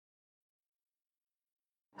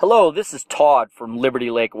Hello, this is Todd from Liberty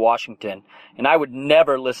Lake, Washington, and I would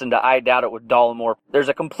never listen to I Doubt It with Dollamore. There's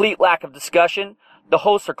a complete lack of discussion, the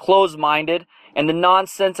hosts are closed-minded, and the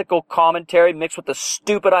nonsensical commentary mixed with the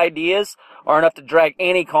stupid ideas are enough to drag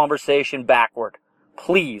any conversation backward.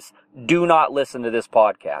 Please, do not listen to this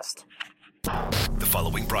podcast. The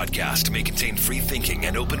following broadcast may contain free thinking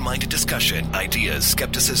and open-minded discussion, ideas,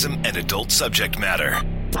 skepticism, and adult subject matter.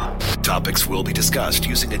 Topics will be discussed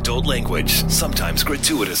using adult language, sometimes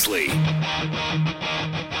gratuitously.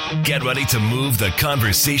 Get ready to move the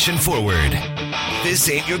conversation forward. This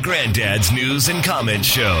ain't your granddad's news and comment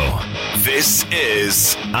show. This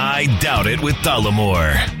is I Doubt It with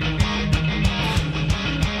Dollamore.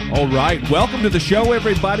 All right, welcome to the show,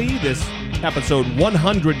 everybody. This episode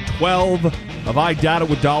 112 of I Doubt It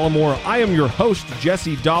with Dollamore. I am your host,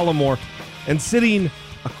 Jesse Dollamore, and sitting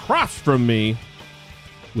across from me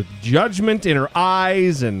with judgment in her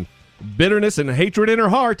eyes and bitterness and hatred in her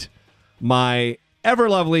heart, my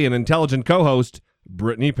ever-lovely and intelligent co-host,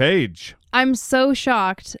 Brittany Page. I'm so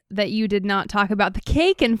shocked that you did not talk about the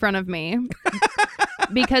cake in front of me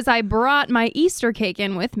because I brought my Easter cake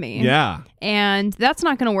in with me. Yeah. And that's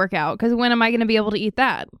not going to work out because when am I going to be able to eat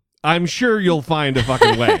that? I'm sure you'll find a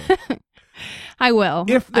fucking way. I will.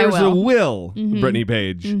 If there's a will, Brittany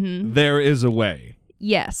Page, there is a way.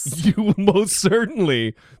 Yes. You will most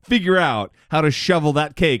certainly figure out how to shovel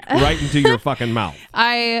that cake right into your fucking mouth.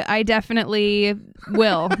 I definitely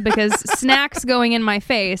will because snacks going in my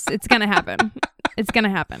face, it's going to happen. It's going to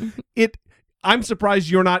happen. I'm surprised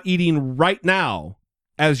you're not eating right now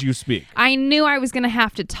as you speak. I knew I was going to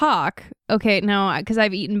have to talk. Okay, no, because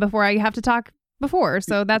I've eaten before I have to talk before,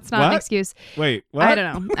 so that's not an excuse. Wait, what? I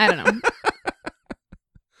don't know.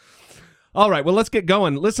 All right, well, let's get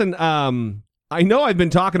going. Listen, I know I've been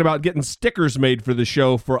talking about getting stickers made for the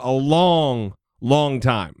show for a long, long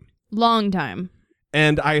time. Long time.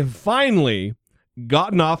 And I have finally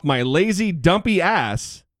gotten off my lazy, dumpy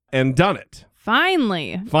ass and done it.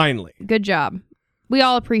 Finally. Good job. We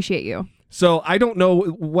all appreciate you. So I don't know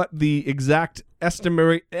what the exact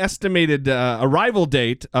estimated arrival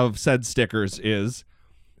date of said stickers is,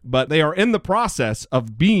 but they are in the process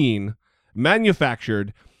of being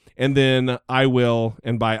manufactured. And then I will,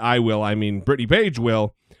 and by I will, I mean Brittany Page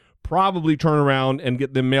will, probably turn around and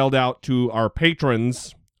get them mailed out to our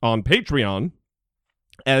patrons on Patreon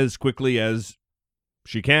as quickly as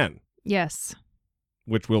she can. Yes.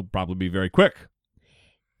 Which will probably be very quick.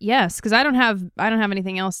 Yes, because I don't have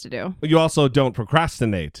anything else to do. You also don't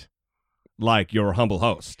procrastinate like your humble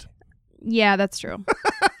host. Yeah, that's true.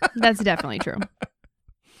 That's definitely true.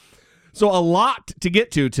 So a lot to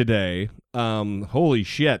get to today. Holy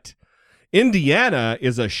shit. Indiana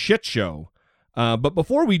is a shit show. But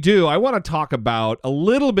before we do, I want to talk about a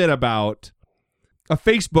little bit about a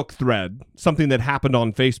Facebook thread, something that happened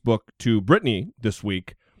on Facebook to Brittany this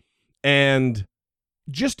week. And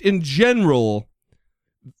just in general,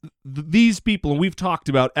 these people, and we've talked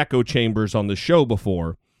about echo chambers on the show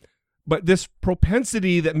before, but this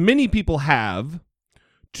propensity that many people have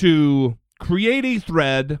to create a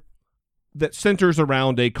thread that centers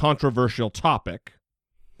around a controversial topic.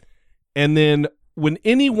 And then when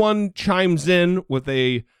anyone chimes in with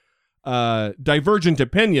a divergent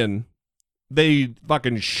opinion, they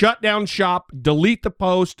fucking shut down shop, delete the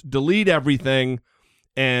post, delete everything,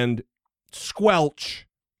 and squelch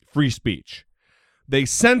free speech. They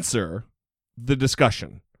censor the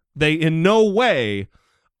discussion. They in no way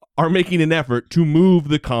are making an effort to move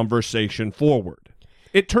the conversation forward.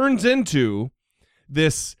 It turns into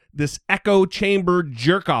this echo chamber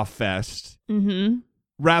jerk-off fest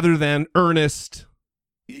rather than earnest.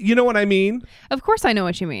 You know what I mean? Of course I know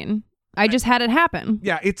what you mean. I just had it happen.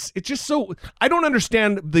 Yeah, it's just so... I don't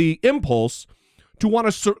understand the impulse to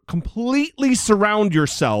want to completely surround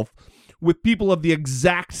yourself with people of the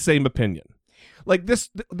exact same opinion. Like this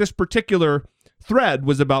particular thread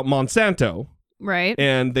was about Monsanto. Right.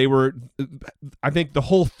 And they were... I think the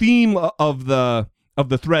whole theme of the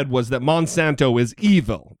thread was that Monsanto is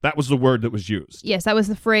evil. That was the word that was used. Yes, that was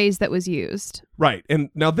the phrase that was used. Right. And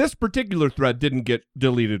now this particular thread didn't get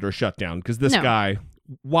deleted or shut down because this guy,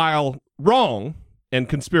 while wrong and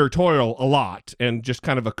conspiratorial a lot and just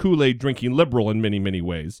kind of a Kool-Aid drinking liberal in many, many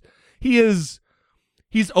ways, he's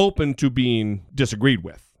open to being disagreed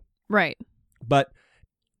with. Right. But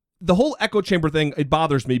the whole echo chamber thing, it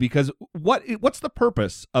bothers me because what's the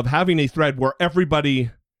purpose of having a thread where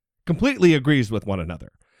everybody completely agrees with one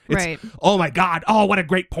another? It's, right. Oh my God. Oh, what a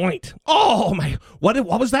great point. Oh my, what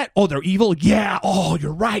was that? Oh, they're evil. Yeah. Oh,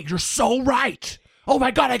 you're right. You're so right. Oh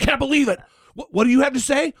my God, I can't believe it. What do you have to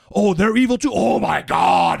say? Oh, they're evil too. Oh my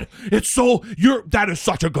God. That is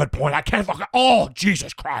such a good point. I can't oh,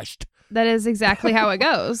 Jesus Christ. That is exactly how it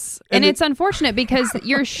goes. And it's unfortunate because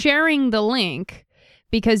you're sharing the link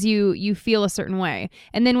because you feel a certain way.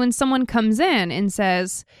 And then when someone comes in and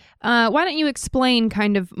says, why don't you explain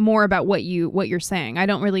kind of more about what you're saying? I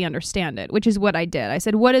don't really understand it, which is what I did. I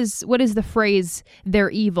said, what is the phrase "they're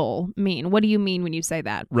evil" mean? What do you mean when you say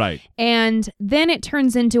that? Right. And then it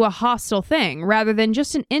turns into a hostile thing rather than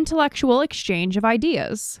just an intellectual exchange of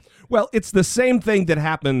ideas. Well, it's the same thing that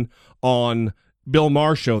happened on Bill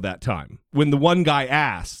Maher's show that time when the one guy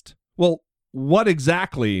asked, well, what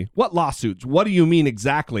lawsuits? What do you mean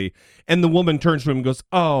exactly? And the woman turns to him and goes,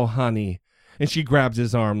 oh, honey. And she grabs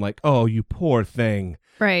his arm like, oh, you poor thing.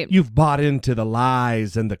 Right. You've bought into the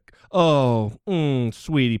lies and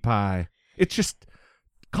sweetie pie. It's just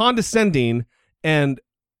condescending and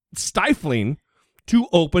stifling to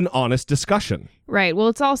open, honest discussion. Right. Well,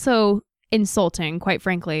 it's also insulting, quite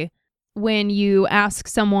frankly, when you ask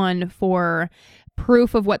someone for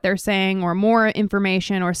proof of what they're saying or more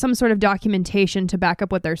information or some sort of documentation to back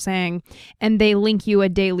up what they're saying, and they link you a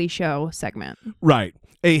Daily Show segment. Right.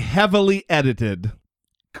 A heavily edited,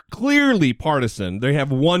 clearly partisan. They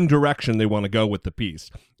have one direction they want to go with the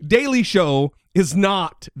piece. Daily Show is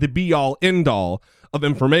not the be-all, end-all of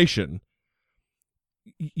information.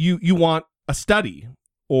 You want a study,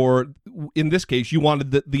 or in this case, you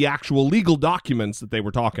wanted the actual legal documents that they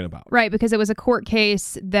were talking about. Right, because it was a court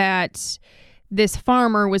case that this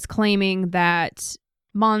farmer was claiming that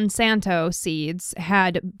Monsanto seeds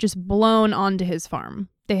had just blown onto his farm.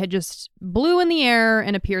 They had just blew in the air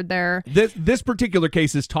and appeared there. This particular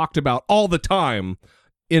case is talked about all the time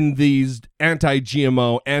in these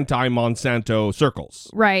anti-GMO, anti-Monsanto circles.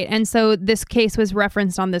 Right. And so this case was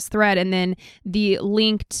referenced on this thread, and then the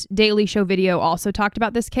linked Daily Show video also talked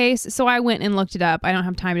about this case. So I went and looked it up. I don't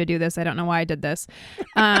have time to do this. I don't know why I did this.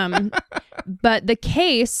 But the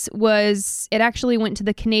case it actually went to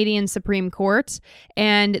the Canadian Supreme Court,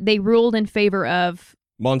 and they ruled in favor of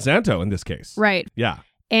Monsanto in this case. Right. Yeah.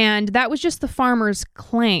 And that was just the farmer's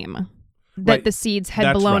claim that the seeds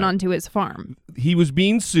had blown onto his farm. He was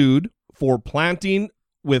being sued for planting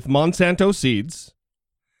with Monsanto seeds,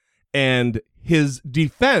 and his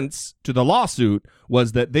defense to the lawsuit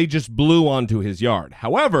was that they just blew onto his yard.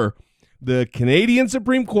 However, the Canadian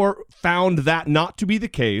Supreme Court found that not to be the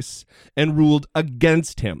case and ruled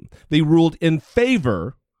against him. They ruled in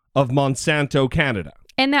favor of Monsanto Canada.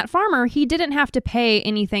 And that farmer, he didn't have to pay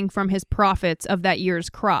anything from his profits of that year's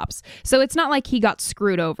crops. So it's not like he got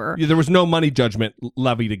screwed over. Yeah, there was no money judgment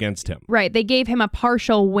levied against him. Right. They gave him a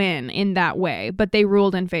partial win in that way, but they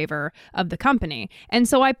ruled in favor of the company. And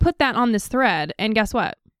so I put that on this thread, and guess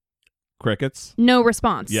what? Crickets? No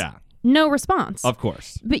response. Yeah. No response. Of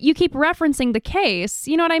course. But you keep referencing the case,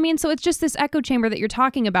 you know what I mean? So it's just this echo chamber that you're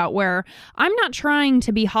talking about where I'm not trying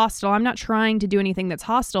to be hostile. I'm not trying to do anything that's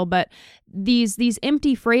hostile, but these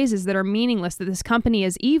empty phrases that are meaningless, that this company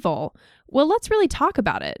is evil. Well, let's really talk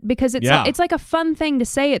about it because it's like a fun thing to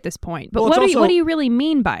say at this point. But what do you really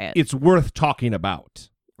mean by it? It's worth talking about.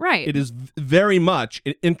 Right. It is very much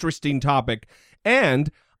an interesting topic. And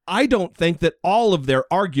I don't think that all of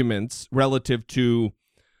their arguments relative to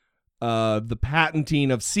the patenting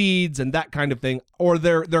of seeds and that kind of thing, or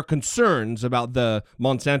their concerns about the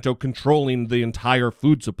Monsanto controlling the entire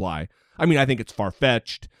food supply. I mean, I think it's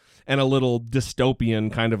far-fetched and a little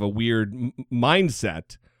dystopian, kind of a weird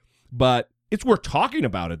mindset, but it's worth talking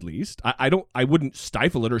about at least. I wouldn't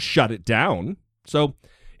stifle it or shut it down. So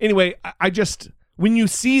anyway, I just, when you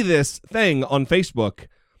see this thing on Facebook,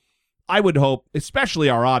 I would hope, especially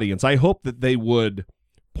our audience, I hope that they would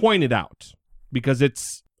point it out,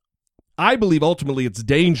 because I believe ultimately it's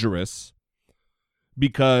dangerous,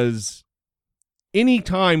 because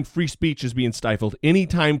anytime free speech is being stifled,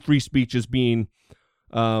 anytime free speech is being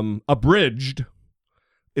abridged,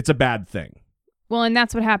 it's a bad thing. Well, and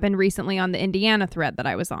that's what happened recently on the Indiana thread that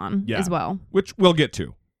I was on as well. Which we'll get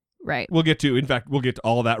to. Right. We'll get to. In fact, we'll get to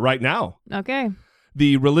all of that right now. Okay.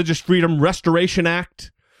 The Religious Freedom Restoration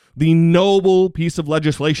Act, the noble piece of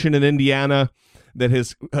legislation in Indiana that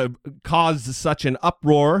has caused such an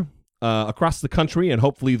uproar across the country and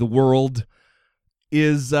hopefully the world,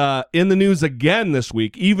 is in the news again this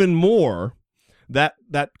week. Even more, that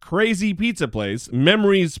crazy pizza place,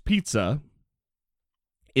 Memories Pizza,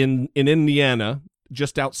 in Indiana,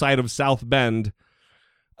 just outside of South Bend.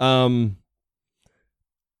 Some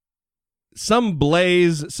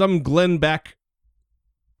Glenn Beck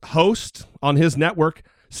host on his network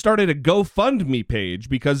started a GoFundMe page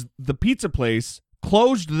because the pizza place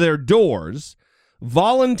closed their doors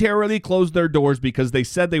voluntarily closed their doors because they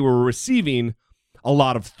said they were receiving a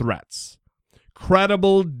lot of threats.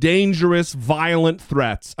 Credible, dangerous, violent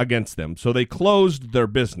threats against them. So they closed their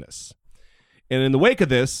business. And in the wake of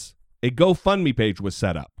this, a GoFundMe page was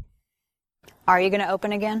set up. Are you going to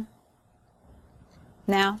open again?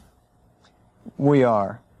 Now? We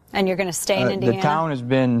are. And you're going to stay in Indiana? The town has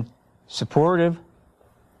been supportive.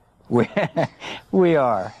 We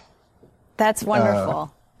are. That's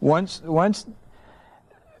wonderful. Once the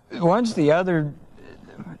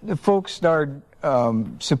folks started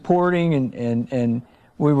supporting and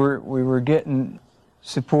we were getting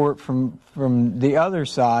support from the other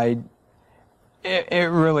side,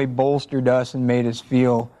 it really bolstered us and made us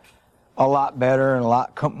feel a lot better and a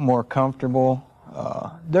lot more comfortable.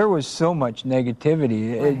 There was so much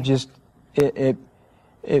negativity. Right.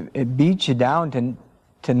 It beats you down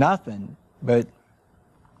to nothing. But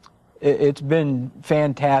it's been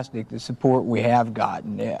fantastic, the support we have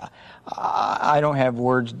gotten. Yeah, I don't have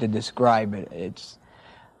words to describe it. It's.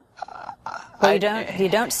 Well, you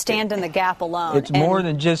don't stand in the gap alone. It's more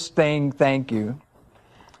than just saying thank you.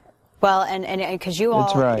 Well, and because you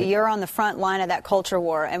all, right. You're on the front line of that culture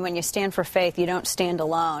war, and when you stand for faith, you don't stand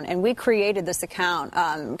alone. And we created this account,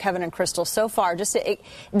 Kevin and Crystal, so far. Just it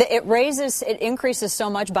increases so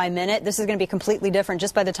much by minute. This is going to be completely different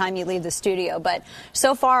just by the time you leave the studio. But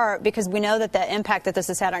so far, because we know that the impact that this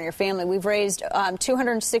has had on your family, we've raised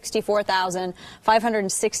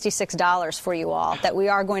 $264,566 for you all that we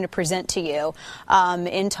are going to present to you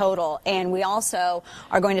in total. And we also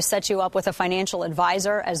are going to set you up with a financial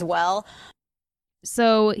advisor as well.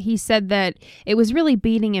 So he said that it was really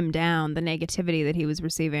beating him down, the negativity that he was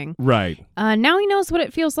receiving. Right. Now he knows what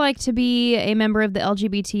it feels like to be a member of the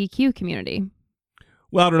LGBTQ community.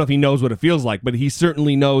 Well, I don't know if he knows what it feels like, but he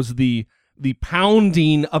certainly knows the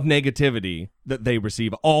pounding of negativity that they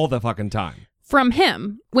receive all the fucking time. From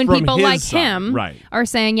him. When From people his like side, him right. are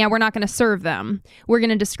saying, yeah, we're not going to serve them. We're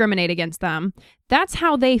going to discriminate against them. That's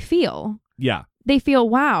how they feel. Yeah. They feel,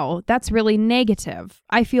 wow, that's really negative.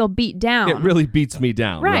 I feel beat down. It really beats me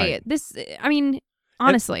down. Right. This, I mean,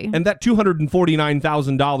 honestly. And that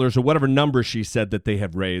 $249,000 or whatever number she said that they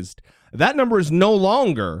have raised, that number is no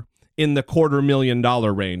longer in the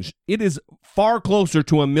 $250,000 range. It is far closer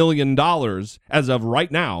to $1 million as of right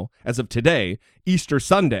now, as of today, Easter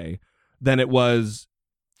Sunday, than it was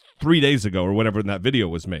 3 days ago or whenever that video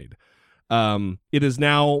was made. It is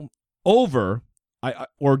now over...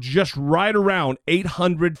 or just right around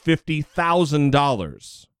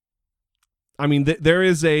 $850,000. I mean, there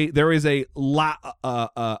is a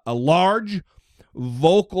large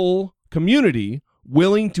vocal community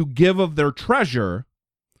willing to give of their treasure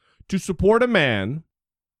to support a man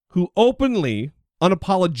who openly,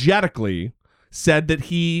 unapologetically said that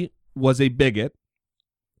he was a bigot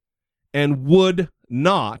and would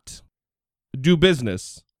not do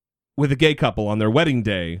business with a gay couple on their wedding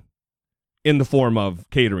day in the form of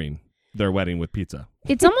catering their wedding with pizza.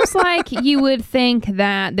 It's almost like you would think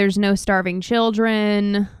that there's no starving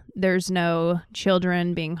children, there's no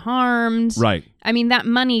children being harmed. Right. I mean, that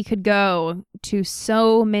money could go to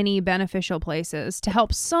so many beneficial places to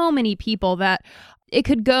help so many people, that it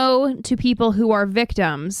could go to people who are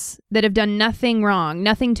victims that have done nothing wrong,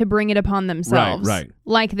 nothing to bring it upon themselves. Right.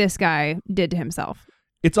 Like this guy did to himself.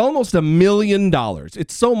 It's almost $1 million.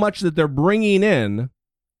 It's so much that they're bringing in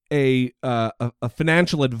a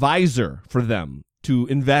financial advisor for them to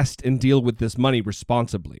invest and deal with this money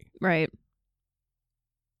responsibly. Right.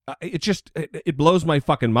 It blows my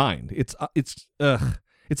fucking mind. It's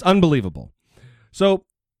unbelievable. So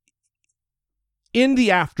in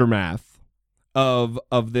the aftermath of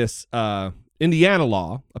this Indiana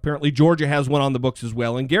law, apparently Georgia has one on the books as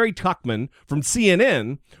well, and Gary Tuchman from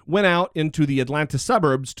CNN went out into the Atlanta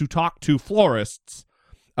suburbs to talk to florists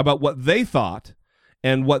about what they thought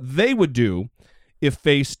and what they would do if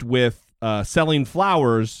faced with selling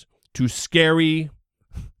flowers to scary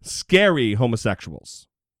homosexuals.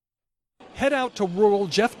 Head out to rural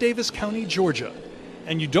Jeff Davis County, Georgia,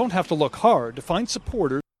 and you don't have to look hard to find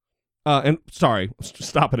supporters. And sorry,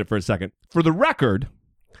 stopping it for a second. For the record,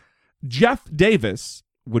 Jeff Davis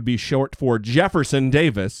would be short for Jefferson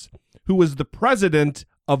Davis, who was the president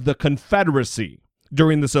of the Confederacy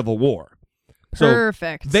during the Civil War. So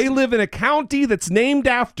Perfect. They live in a county that's named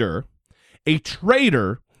after a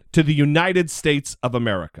traitor to the United States of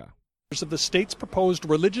America. Of the state's proposed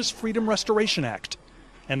Religious Freedom Restoration Act,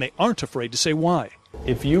 and they aren't afraid to say why.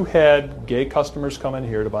 If you had gay customers come in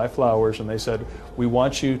here to buy flowers and they said, we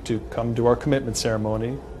want you to come to our commitment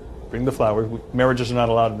ceremony, bring the flowers, marriages are not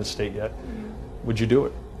allowed in this state yet, would you do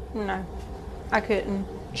it? No, I couldn't.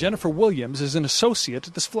 Jennifer Williams is an associate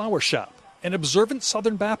at this flower shop. an observant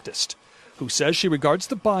Southern Baptist, who says she regards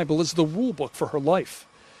the Bible as the rule book for her life.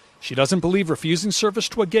 She doesn't believe refusing service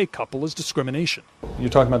to a gay couple is discrimination. You're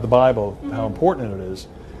talking about the Bible, how important it is.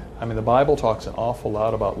 I mean, the Bible talks an awful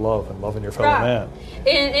lot about love and loving your fellow man.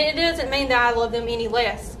 And it doesn't mean that I love them any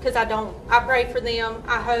less, because I don't. I pray for them.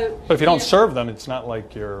 I hope. But if you don't serve them, it's not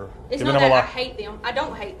like you're It's giving not them a that I lot. hate them. I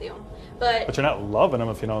don't hate them. But But you're not loving them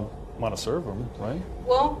if you don't want to serve them, right?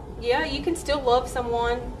 well, yeah, you can still love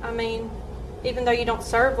someone. I mean, even though you don't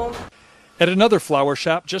serve them. At another flower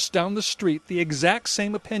shop just down the street, the exact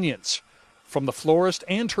same opinions from the florist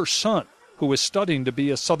and her son, who is studying to be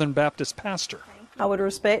a Southern Baptist pastor. I would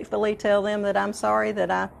respectfully tell them that I'm sorry,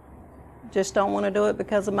 that I just don't want to do it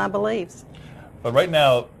because of my beliefs. But right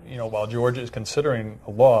now, while Georgia is considering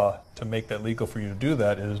a law to make that legal for you to do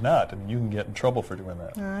that, it is not. I mean, you can get in trouble for doing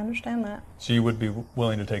that. I understand that. So you would be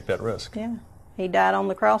willing to take that risk? Yeah. He died on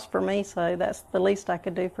the cross for me, so that's the least I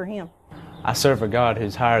could do for him. I serve a God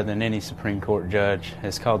who's higher than any Supreme Court judge.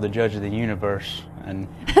 It's called the Judge of the Universe, and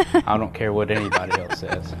I don't care what anybody else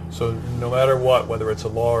says. So no matter what, whether it's a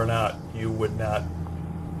law or not, you would not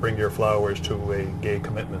bring your flowers to a gay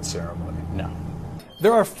commitment ceremony? No.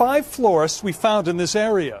 There are 5 florists we found in this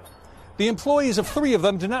area. The employees of 3 of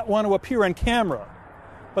them did not want to appear on camera,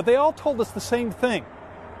 but they all told us the same thing,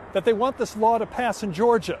 that they want this law to pass in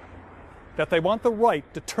Georgia, that they want the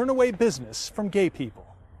right to turn away business from gay people.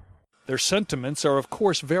 Their sentiments are, of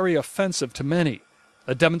course, very offensive to many.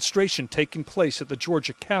 A demonstration taking place at the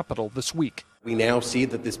Georgia Capitol this week. We now see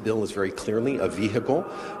that this bill is very clearly a vehicle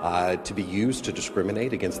to be used to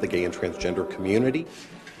discriminate against the gay and transgender community.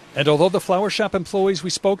 And although the flower shop employees we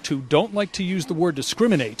spoke to don't like to use the word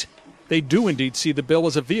discriminate, they do indeed see the bill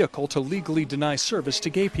as a vehicle to legally deny service to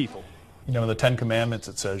gay people. In the 10 Commandments,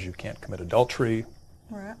 it says you can't commit adultery.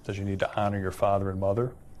 Right. It says you need to honor your father and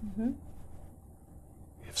mother. Mm-hmm.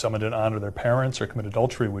 If someone didn't honor their parents or commit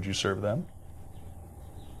adultery, would you serve them?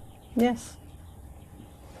 Yes.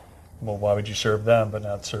 Well, why would you serve them but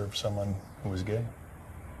not serve someone who was gay?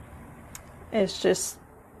 It's just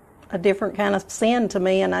a different kind of sin to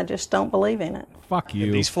me, and I just don't believe in it. Fuck you.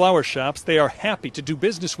 In these flower shops, they are happy to do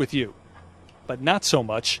business with you, but not so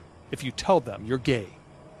much if you tell them you're gay.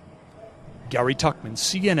 Gary Tuckman,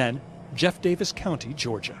 CNN, Jeff Davis County,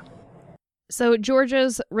 Georgia. So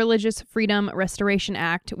Georgia's Religious Freedom Restoration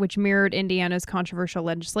Act, which mirrored Indiana's controversial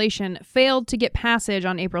legislation, failed to get passage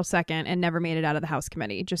on April 2nd and never made it out of the House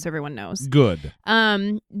committee, just so everyone knows. Good.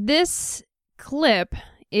 This clip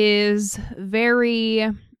is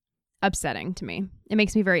very upsetting to me. It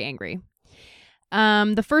makes me very angry.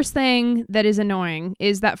 The first thing that is annoying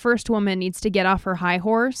is that first woman needs to get off her high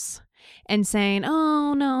horse and saying,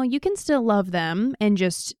 oh, no, you can still love them and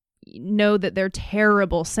just know that they're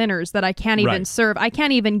terrible sinners that I can't even serve. I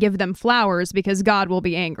can't even give them flowers because God will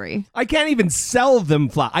be angry. I can't even sell them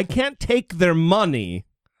flowers. I can't take their money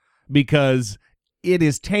because it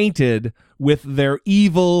is tainted with their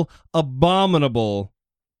evil, abominable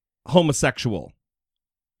homosexual.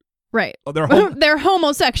 Right. Oh, they're they're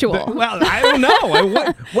homosexual. Well, I don't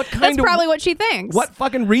know. What kind That's of... probably what she thinks. What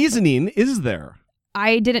fucking reasoning is there?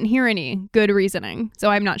 I didn't hear any good reasoning, so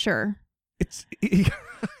I'm not sure. It's...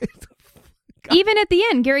 Even at the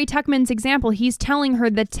end, Gary Tuckman's example, he's telling her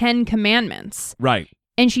the 10 Commandments. Right.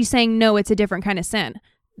 And she's saying, no, it's a different kind of sin.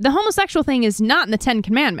 The homosexual thing is not in the 10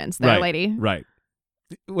 Commandments there, lady. Right.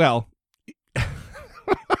 Well,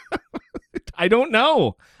 I don't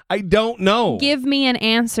know. Give me an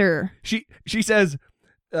answer. She says,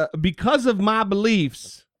 because of my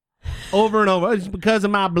beliefs, over and over. It's because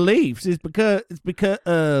of my beliefs. It's because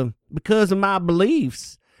of my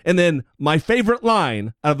beliefs. And then my favorite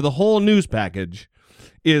line out of the whole news package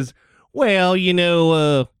is, well,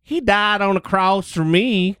 he died on a cross for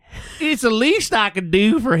me. It's the least I could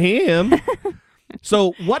do for him.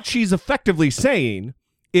 So what she's effectively saying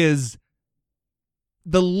is,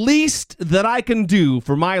 the least that I can do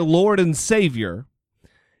for my Lord and Savior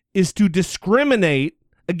is to discriminate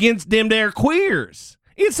against them there queers.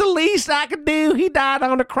 It's the least I could do. He died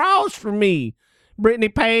on the cross for me. Brittany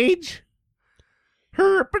Page.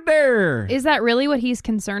 Her up there. Is that really what he's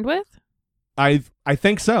concerned with? I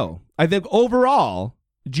think so. I think overall,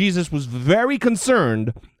 Jesus was very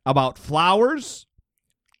concerned about flowers,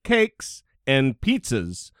 cakes, and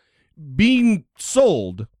pizzas being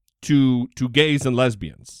sold to gays and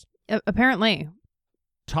lesbians. Apparently.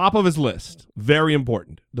 Top of his list. Very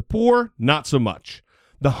important. The poor, not so much.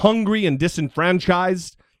 The hungry and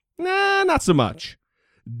disenfranchised, not so much.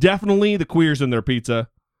 Definitely the queers and their pizza,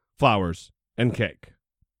 flowers, and cake.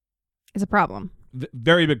 It's a problem.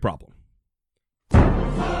 Very big problem.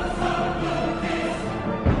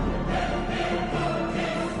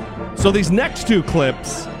 So these next two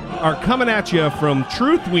clips are coming at you from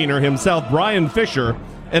Truth Wiener himself, Brian Fisher,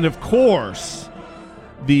 and of course,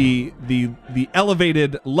 the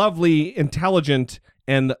elevated, lovely, intelligent,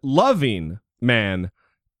 and loving man,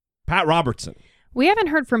 Pat Robertson. We haven't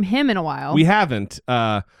heard from him in a while. We haven't,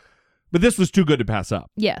 but this was too good to pass up.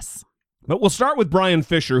 Yes. But we'll start with Brian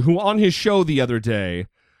Fisher, who on his show the other day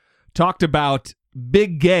talked about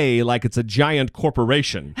big gay like it's a giant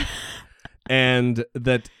corporation, and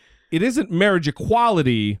that it isn't marriage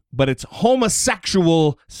equality, but it's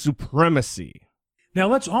homosexual supremacy. Now,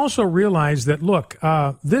 let's also realize that, look,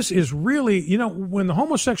 this is really, when the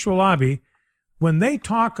homosexual lobby, when they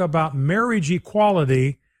talk about marriage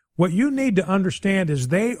equality, what you need to understand is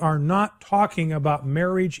they are not talking about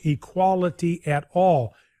marriage equality at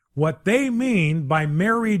all. What they mean by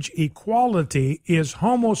marriage equality is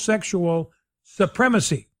homosexual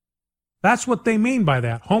supremacy. That's what they mean by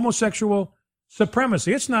that, homosexual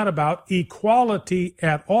supremacy. It's not about equality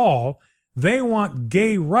at all. They want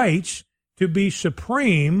gay rights to be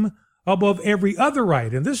supreme above every other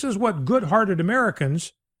right. And this is what good-hearted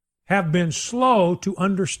Americans have been slow to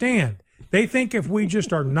understand. They think if we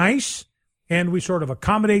just are nice and we sort of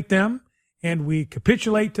accommodate them and we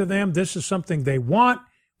capitulate to them, this is something they want,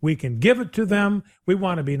 we can give it to them. We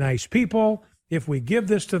want to be nice people. If we give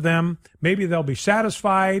this to them, maybe they'll be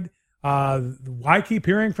satisfied. I keep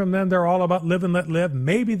hearing from them they're all about live and let live.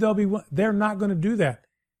 Maybe they're not going to do that,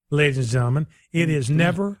 ladies and gentlemen. It is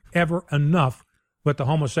never, ever enough with the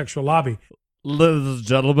homosexual lobby. Ladies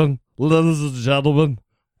and gentlemen,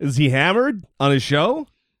 is he hammered on his show?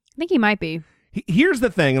 I think he might be. Here's the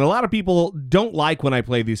thing, and a lot of people don't like when I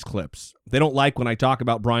play these clips. They don't like when I talk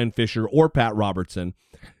about Brian Fisher or Pat Robertson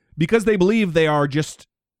because they believe they are just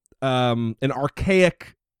an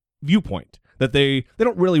archaic viewpoint, that they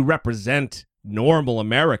don't really represent normal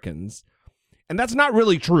Americans. And that's not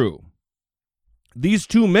really true. These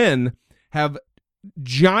two men have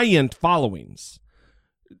giant followings.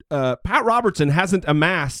 Pat Robertson hasn't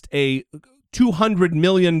amassed a $200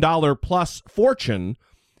 million plus fortune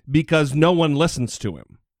because no one listens to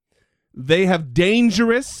him. They have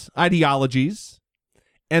dangerous ideologies,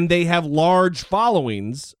 and they have large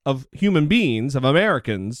followings of human beings, of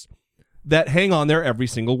Americans, that hang on their every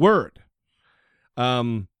single word.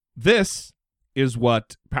 This is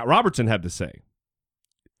what Pat Robertson had to say.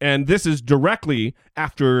 And this is directly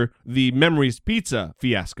after the Memories Pizza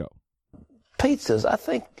fiasco. Pizzas, I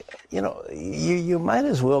think, you might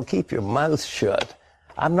as well keep your mouth shut.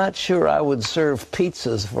 I'm not sure I would serve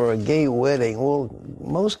pizzas for a gay wedding. Well,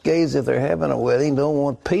 most gays, if they're having a wedding, don't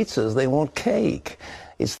want pizzas. They want cake.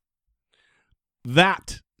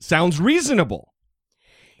 That sounds reasonable.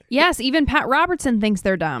 Yes, even Pat Robertson thinks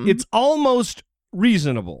they're dumb. It's almost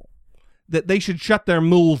reasonable that they should shut their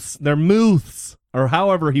mouths, or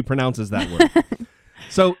however he pronounces that word.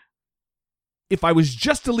 So if I was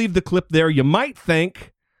just to leave the clip there, you might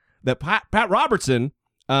think that Pat Robertson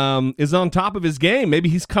is on top of his game. Maybe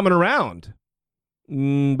he's coming around.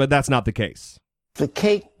 But that's not the case. The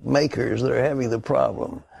cake makers that are having the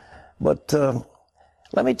problem. But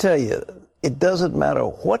let me tell you, it doesn't matter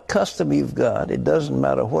what custom you've got. It doesn't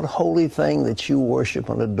matter what holy thing that you worship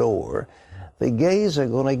and adore. The gays are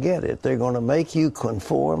going to get it. They're going to make you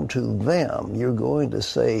conform to them. You're going to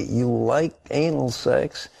say you like anal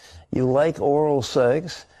sex, you like oral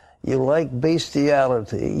sex, you like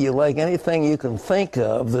bestiality, you like anything you can think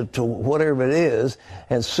of to whatever it is,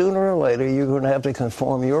 and sooner or later you're going to have to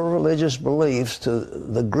conform your religious beliefs to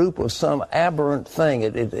the group of some aberrant thing.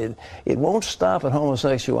 It won't stop at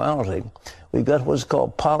homosexuality. We've got what's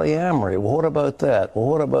called polyamory. Well, what about that? Well,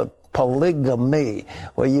 what about polygamy,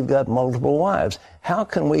 where you've got multiple wives? How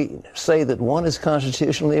can we say that one is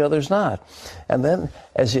constitutional, the other's not? And then,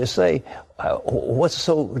 as you say, what's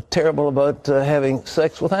so terrible about having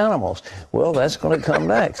sex with animals? Well, that's going to come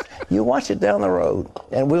next. You watch it down the road,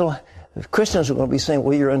 and Christians are going to be saying,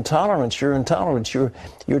 well, you're intolerant,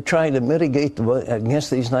 you're trying to mitigate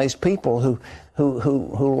against these nice people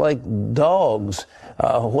who like dogs.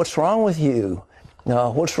 What's wrong with you?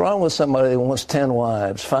 What's wrong with somebody that wants 10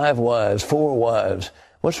 wives, 5 wives, 4 wives?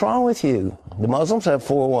 What's wrong with you? The Muslims have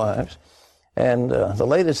 4 wives. And the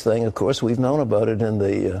latest thing, of course, we've known about it in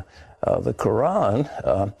the Quran.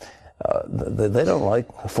 They don't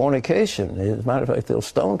like fornication. As a matter of fact, they'll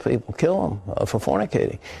stone people, kill them for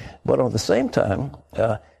fornicating. But at the same time,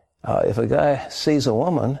 if a guy sees a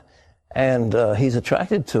woman and he's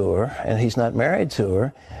attracted to her and he's not married to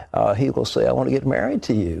her, he will say, I want to get married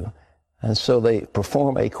to you. And so they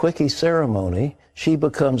perform a quickie ceremony. She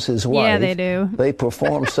becomes his wife. Yeah, they do. They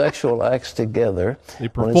perform sexual acts together. They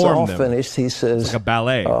perform when it's all them. finished, he says, It's like a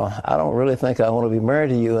ballet. I don't really think I want to be married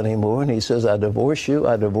to you anymore. And he says, I divorce you,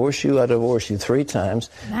 I divorce you, I divorce you 3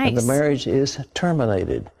 times. Nice. And the marriage is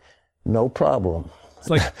terminated. No problem.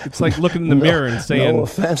 It's like looking in the mirror and saying, no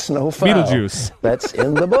offense, no foul. Beetlejuice. That's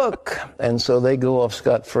in the book. And so they go off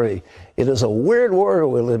scot-free. It is a weird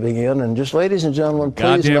world we're living in. And just, ladies and gentlemen,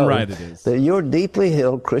 please Goddamn know right it is. that your deeply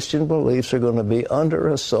held Christian beliefs are going to be under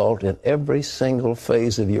assault in every single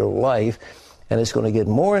phase of your life. And it's going to get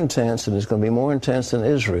more intense, and it's going to be more intense in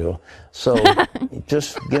Israel. So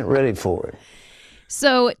just get ready for it.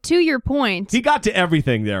 So, to your point, He got to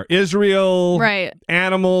everything there. Israel, right,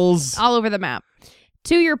 animals. all over the map.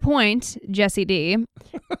 To your point, Jesse D,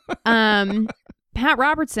 Pat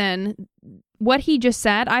Robertson, what he just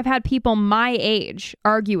said, I've had people my age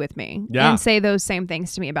argue with me and say those same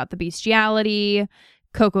things to me about the bestiality,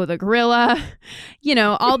 Coco the gorilla,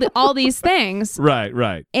 all these things.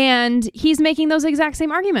 Right. And he's making those exact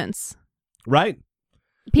same arguments. Right.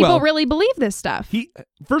 People really believe this stuff.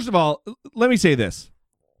 First of all, let me say this.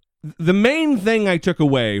 The main thing I took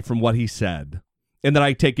away from what he said, and that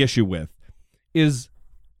I take issue with, is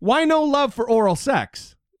why no love for oral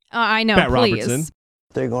sex? I know, Pat please. Robertson.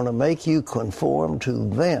 They're going to make you conform to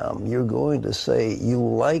them. You're going to say you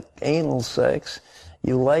like anal sex,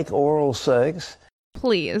 you like oral sex.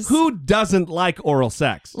 Please. Who doesn't like oral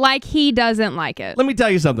sex? Like he doesn't like it. Let me tell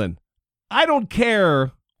you something. I don't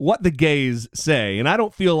care what the gays say, and I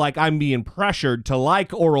don't feel like I'm being pressured to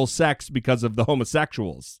like oral sex because of the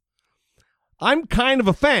homosexuals. I'm kind of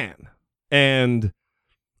a fan, and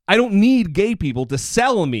I don't need gay people to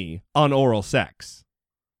sell me on oral sex.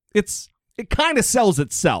 It kind of sells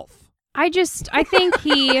itself. I think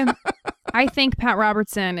Pat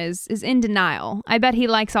Robertson is in denial. I bet he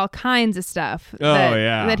likes all kinds of stuff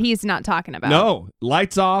that he's not talking about. No,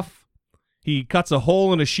 lights off. He cuts a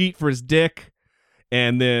hole in a sheet for his dick,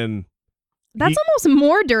 and then that's almost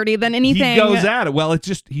more dirty than anything. He goes at it. Well, it's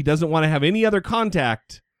just he doesn't want to have any other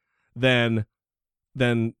contact than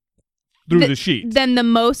through the sheet. Than the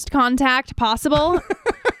most contact possible.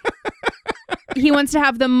 He wants to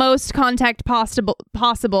have the most contact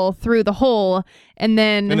possible through the hole, and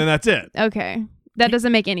then that's it. Okay. That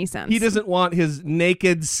doesn't make any sense. He doesn't want his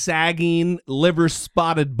naked, sagging,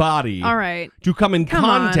 liver-spotted body all right. to come in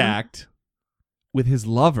contact with his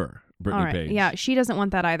lover, Brittany all right. Page. Yeah, she doesn't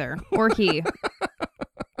want that either. Or he.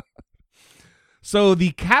 So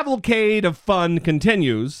the cavalcade of fun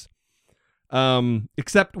continues.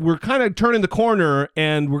 Except we're kind of turning the corner,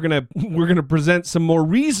 and we're gonna present some more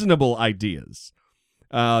reasonable ideas.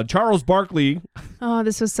 Charles Barkley. Oh,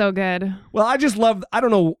 this was so good. Well, I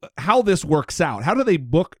don't know how this works out. How do they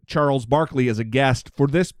book Charles Barkley as a guest for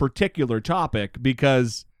this particular topic?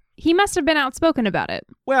 Because he must have been outspoken about it.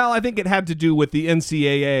 Well, I think it had to do with the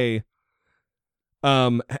NCAA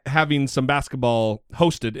having some basketball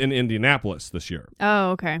hosted in Indianapolis this year. Oh,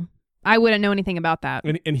 okay. I wouldn't know anything about that.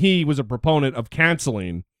 And he was a proponent of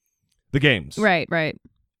canceling the games. Right.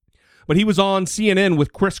 But he was on CNN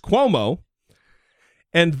with Chris Cuomo,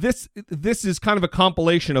 and this is kind of a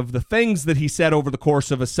compilation of the things that he said over the course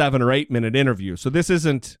of a 7 or 8 minute interview. So this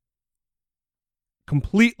isn't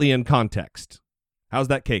completely in context. How's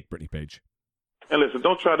that cake, Brittany Page? And listen,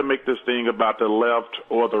 don't try to make this thing about the left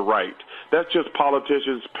or the right. That's just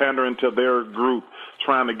politicians pandering to their group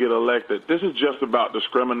trying to get elected. This is just about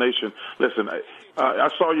discrimination. Listen, I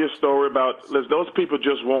saw your story about those people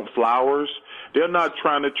just want flowers. They're not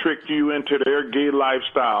trying to trick you into their gay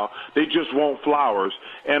lifestyle. They just want flowers.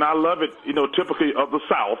 And I love it, typically of the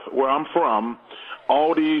South, where I'm from,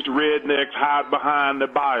 all these rednecks hide behind the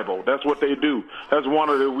Bible. That's what they do. That's one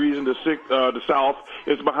of the reasons the South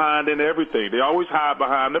is behind in everything. They always hide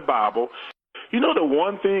behind the Bible. You know, the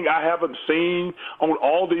one thing I haven't seen on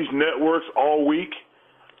all these networks all week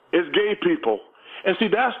is gay people. And see,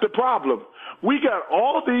 that's the problem. We got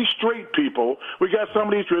all these straight people. We got some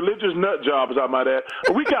of these religious nut jobs, I might add.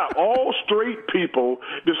 We got all straight people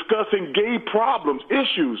discussing gay problems,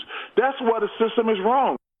 issues. That's why the system is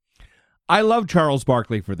wrong. I love Charles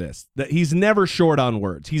Barkley for this. That he's never short on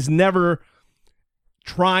words. He's never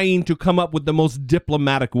trying to come up with the most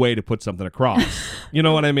diplomatic way to put something across. You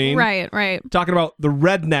know what I mean? Right. Talking about the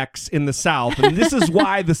rednecks in the South. And this is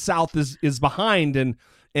why the South is behind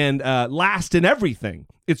and last in everything.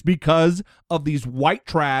 It's because of these white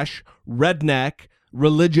trash, redneck,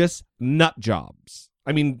 religious nut jobs.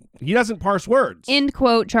 I mean, he doesn't parse words. End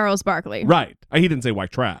quote, Charles Barkley. Right. He didn't say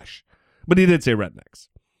white trash, but he did say rednecks.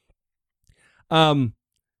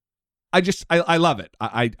 I love it.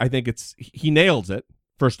 I think he nails it,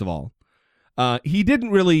 first of all. He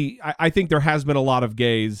didn't really. I think there has been a lot of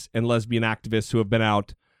gays and lesbian activists who have been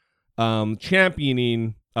out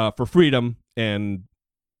championing for freedom and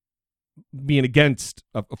being against,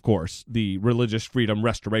 of course, the Religious Freedom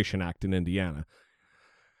Restoration Act in Indiana.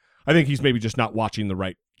 I think he's maybe just not watching the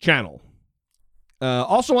right channel.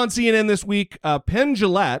 Also on CNN this week, Penn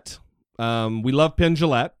Jillette. We love Penn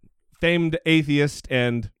Jillette, famed atheist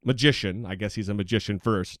and magician. I guess he's a magician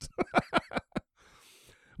first.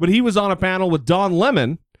 But he was on a panel with Don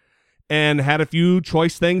Lemon and had a few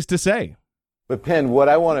choice things to say. But Penn, what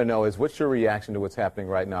I want to know is what's your reaction to what's happening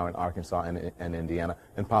right now in Arkansas and Indiana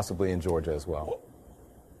and possibly in Georgia as well?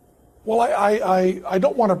 Well, I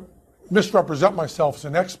don't want to misrepresent myself as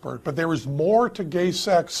an expert, but there is more to gay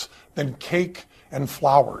sex than cake and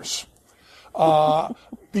flowers.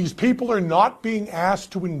 These people are not being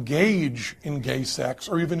asked to engage in gay sex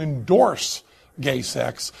or even endorse gay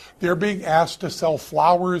sex. They're being asked to sell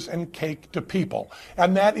flowers and cake to people.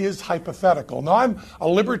 And that is hypothetical. Now, I'm a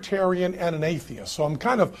libertarian and an atheist, so I'm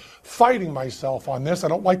kind of fighting myself on this. I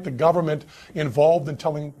don't like the government involved in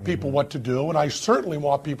telling people what to do, and I certainly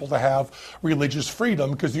want people to have religious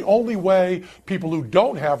freedom, because the only way people who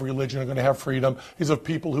don't have religion are going to have freedom is if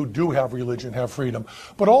people who do have religion have freedom.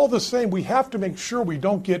 But all the same, we have to make sure we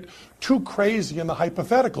don't get too crazy in the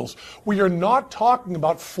hypotheticals. We are not talking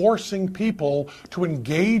about forcing people to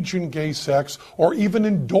engage in gay sex or even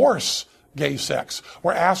endorse gay sex.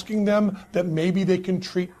 We're asking them that maybe they can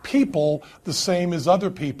treat people the same as other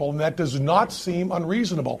people, and that does not seem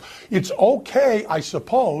unreasonable. It's okay, I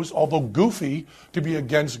suppose, although goofy, to be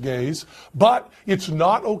against gays, but it's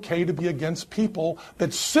not okay to be against people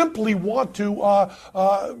that simply want to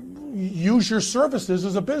use your services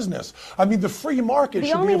as a business. I mean, the free market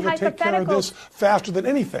should be able to take care of this faster than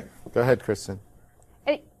anything. Go ahead, Kristen.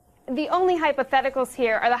 The only hypotheticals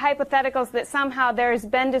here are the hypotheticals that somehow there has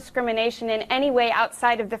been discrimination in any way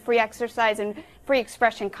outside of the free exercise and free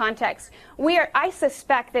expression context. I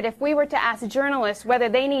suspect that if we were to ask journalists whether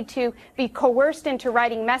they need to be coerced into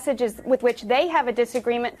writing messages with which they have a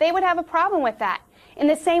disagreement, they would have a problem with that. In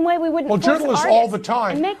the same way we wouldn't force journalists artists. all the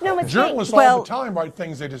time. And make no mistake. Journalists all the time write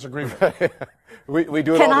things they disagree with. we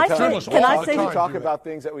do it all the time. Can I say we talk about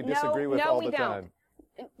things that we disagree with all the time.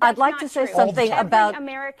 I'd like to say something about.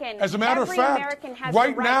 As a matter of fact, American has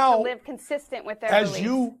right the right now, to live consistent with their as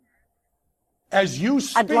beliefs. you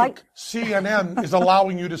speak, CNN is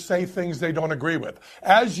allowing you to say things they don't agree with.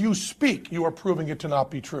 As you speak, you are proving it to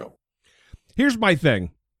not be true. Here's my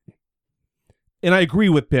thing, and I agree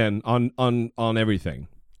with Ben on everything,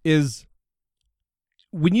 is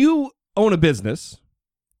when you own a business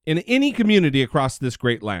in any community across this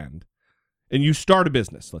great land, and you start a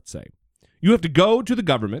business, let's say, you have to go to the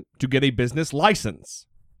government to get a business license.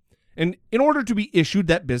 And in order to be issued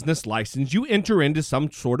that business license, you enter into some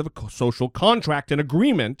sort of a social contract and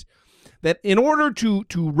agreement that in order to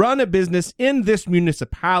run a business in this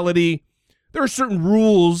municipality, there are certain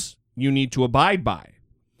rules you need to abide by,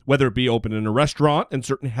 whether it be open in a restaurant and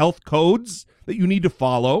certain health codes that you need to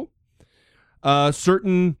follow,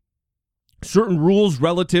 certain rules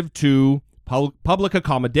relative to public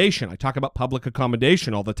accommodation. I talk about public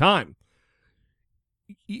accommodation all the time.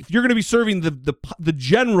 If you're going to be serving the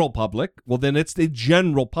general public, well, then it's the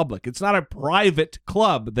general public. It's not a private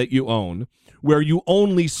club that you own where you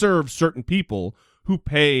only serve certain people who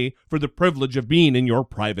pay for the privilege of being in your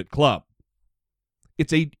private club.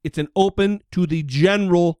 It's an open to the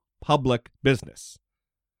general public business.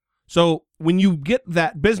 So when you get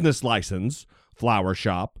that business license, Flower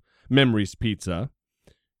Shop, Memories Pizza,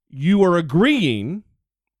 you are agreeing,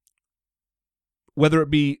 whether it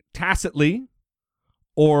be tacitly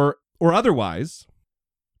or otherwise,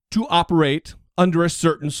 to operate under a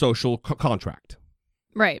certain social contract.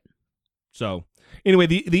 Right. So, anyway,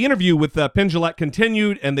 the interview with Penn Jillette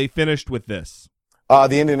continued, and they finished with this.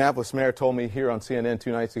 The Indianapolis mayor told me here on CNN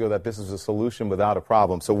 2 nights ago that this is a solution without a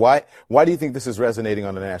problem. So why do you think this is resonating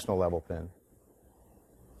on a national level, Penn?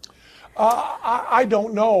 I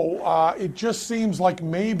don't know. It just seems like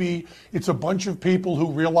maybe it's a bunch of people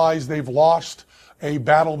who realize they've lost a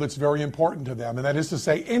battle that's very important to them, and that is to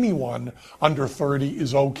say anyone under 30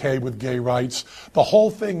 is okay with gay rights. The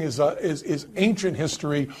whole thing is ancient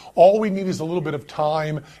history. All we need is a little bit of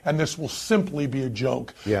time, and this will simply be a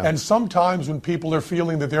joke. Yeah. And sometimes when people are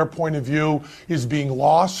feeling that their point of view is being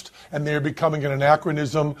lost and they're becoming an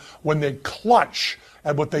anachronism, when they clutch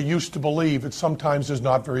at what they used to believe, it sometimes is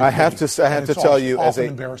not very I have to tell you, as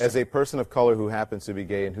a person of color who happens to be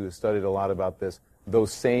gay and who has studied a lot about this,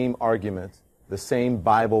 those same arguments the same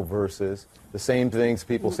Bible verses, the same things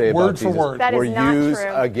people say Word about for Jesus word. That were is not used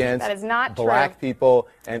true. against That is not black true. people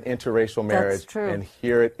and interracial marriage. That's true. And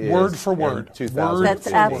here it is. Word for in word. 2015. That's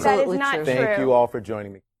absolutely That is not true. Thank true. you all for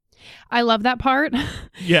joining me. I love that part.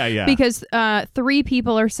 Yeah. Because 3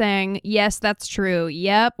 people are saying, yes, that's true.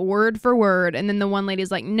 Yep, word for word. And then the one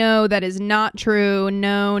lady's like, no, that is not true.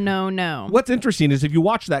 No, no, no. What's interesting is if you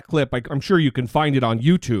watch that clip, I'm sure you can find it on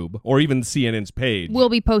YouTube or even CNN's page. We'll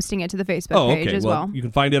be posting it to the Facebook page as well. You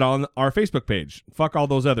can find it on our Facebook page. Fuck all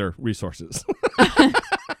those other resources.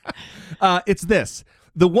 It's this.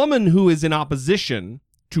 The woman who is in opposition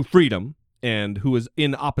to freedom and who is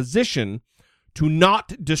in opposition to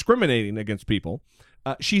not discriminating against people,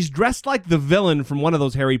 she's dressed like the villain from one of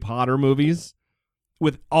those Harry Potter movies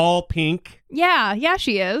with all pink. Yeah,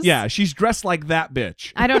 she is. Yeah, she's dressed like that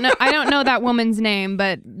bitch. I don't know that woman's name,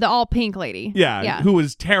 but the all pink lady. Yeah, who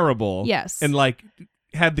was terrible. Yes. And like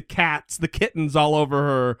had the kittens all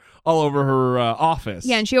over her office.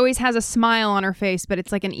 Yeah, and she always has a smile on her face, but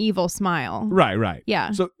it's like an evil smile. Right.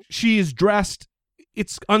 Yeah. So she is dressed,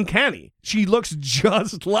 it's uncanny. She looks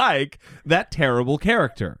just like that terrible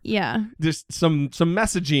character. Yeah. Just some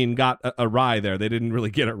messaging got awry there. They didn't really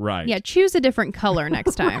get it right. Yeah, choose a different color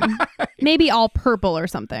next time. Maybe all purple or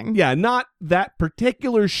something. Yeah, not that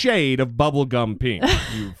particular shade of bubblegum pink,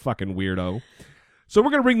 you fucking weirdo. So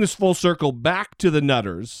we're going to bring this full circle back to the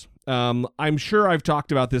Nutters. I'm sure I've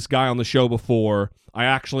talked about this guy on the show before. I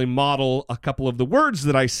actually model a couple of the words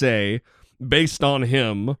that I say based on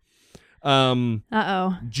him.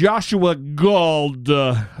 Joshua Gold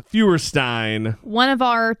Feuerstein. One of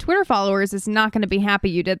our Twitter followers is not going to be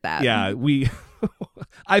happy you did that. Yeah,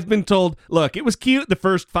 I've been told, look, it was cute the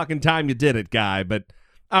first fucking time you did it, guy, but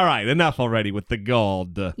all right, enough already with the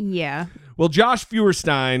gold. Yeah. Well, Josh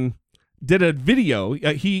Feuerstein did a video.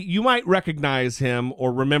 You might recognize him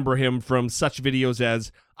or remember him from such videos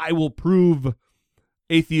as I will prove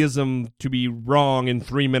atheism to be wrong in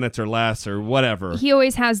 3 minutes or less or whatever. He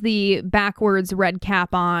always has the backwards red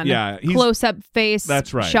cap on. Yeah, close-up face.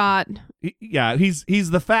 That's right. Shot. Yeah,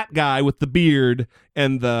 he's the fat guy with the beard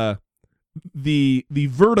and the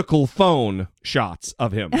vertical phone shots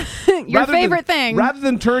of him. Your favorite thing. Rather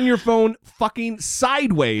than turn your phone fucking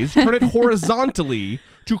sideways, turn it horizontally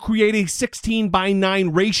to create a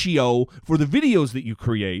 16:9 ratio for the videos that you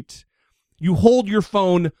create. You hold your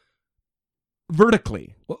phone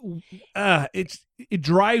vertically. It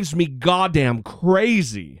drives me goddamn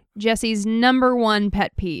crazy. Jesse's number one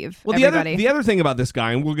pet peeve. Well, the other thing about this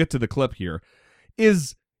guy, and we'll get to the clip here,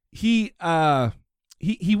 is he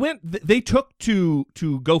went. They took to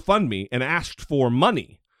GoFundMe and asked for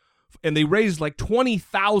money, and they raised like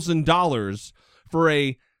 $20,000 for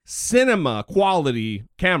a cinema quality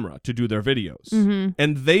camera to do their videos,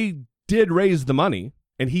 and they did raise the money,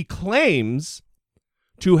 and he claims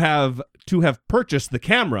to have purchased the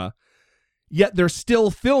camera, yet they're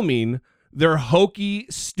still filming their hokey,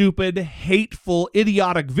 stupid, hateful,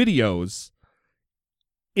 idiotic videos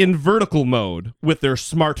in vertical mode with their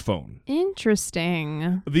smartphone.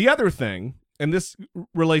 Interesting. The other thing, and this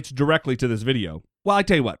relates directly to this video, well, I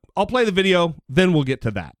tell you what, I'll play the video, then we'll get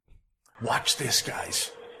to that. Watch this,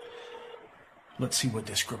 guys. Let's see what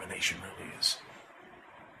discrimination really is.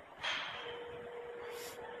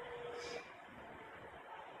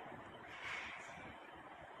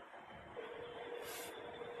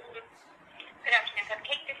 Good afternoon,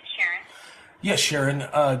 Cupcake. This is Sharon. Yes,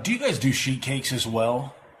 Sharon. Do you guys do sheet cakes as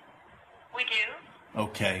well? We do.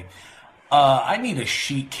 Okay. I need a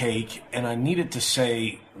sheet cake, and I need it to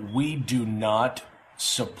say, we do not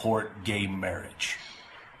support gay marriage.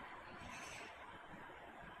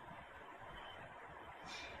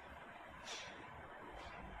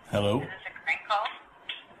 Hello? Is this a prank call?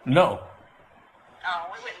 No. Oh,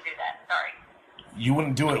 we wouldn't do that. Sorry. You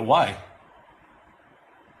wouldn't do it. Why?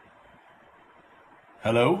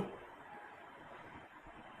 Hello?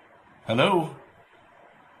 Hello?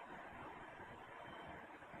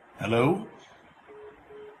 Hello?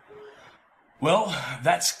 Well,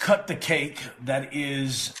 that's Cut the Cake. That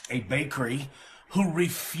is a bakery who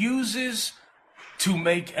refuses to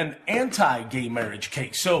make an anti-gay marriage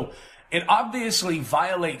cake. So it obviously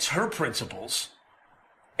violates her principles.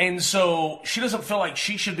 And so she doesn't feel like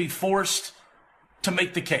she should be forced to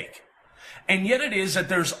make the cake. And yet it is that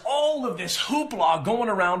there's all of this hoopla going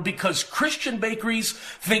around because Christian bakeries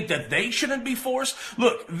think that they shouldn't be forced.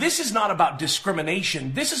 Look, this is not about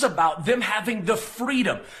discrimination. This is about them having the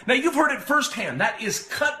freedom. Now, you've heard it firsthand. That is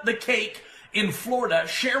Cut the Cake in Florida.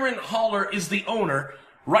 Sharon Haller is the owner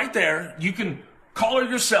right there. You can call her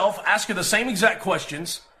yourself, ask her the same exact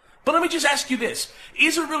questions. But let me just ask you this.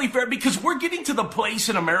 Is it really fair? Because we're getting to the place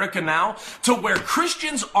in America now to where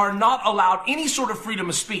Christians are not allowed any sort of freedom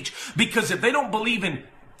of speech. Because if they don't believe in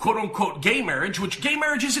quote-unquote gay marriage, which gay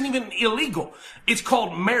marriage isn't even illegal. It's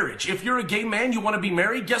called marriage. If you're a gay man, you want to be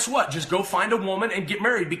married, guess what? Just go find a woman and get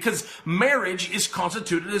married. Because marriage is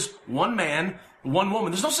constituted as one man, one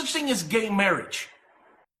woman. There's no such thing as gay marriage.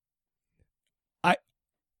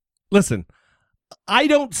 Listen, I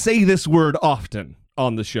don't say this word often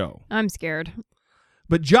on the show. I'm scared.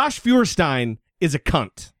 But Josh Feuerstein is a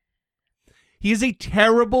cunt. He is a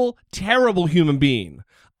terrible, terrible human being.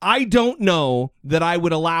 I don't know that I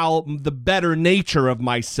would allow the better nature of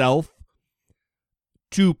myself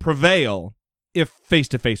to prevail if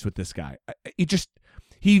face-to-face with this guy.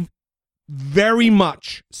 He very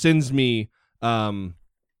much sends me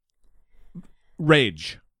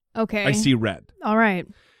rage. Okay. I see red. All right.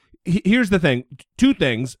 Here's the thing. Two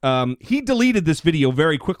things. He deleted this video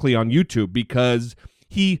very quickly on YouTube because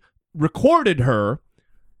he recorded her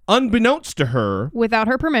unbeknownst to her. Without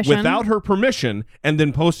her permission. And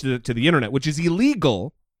then posted it to the internet, which is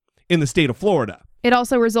illegal in the state of Florida. It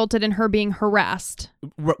also resulted in her being harassed.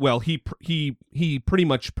 Well, he pretty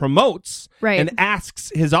much promotes and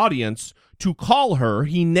asks his audience to call her.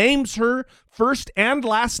 He names her first and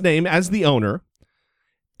last name as the owner.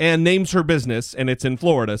 And names her business, and it's in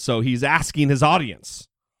Florida, so he's asking his audience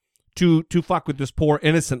to fuck with this poor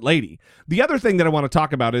innocent lady. The other thing that I want to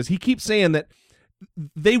talk about is he keeps saying that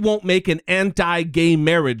they won't make an anti-gay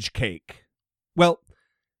marriage cake. Well,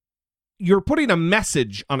 you're putting a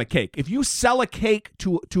message on a cake. If you sell a cake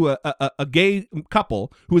to a gay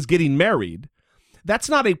couple who is getting married, that's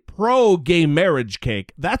not a pro-gay marriage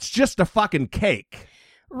cake. That's just a fucking cake.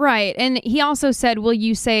 Right. And he also said, will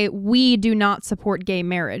you say, we do not support gay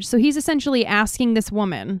marriage? So he's essentially asking this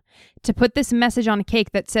woman to put this message on a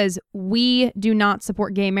cake that says, we do not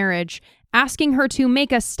support gay marriage, asking her to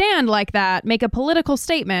make a stand like that, make a political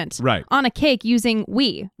statement on a cake using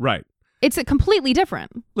we. Right. It's completely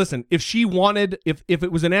different. Listen, if she wanted, if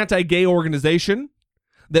it was an anti-gay organization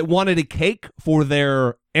that wanted a cake for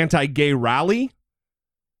their anti-gay rally,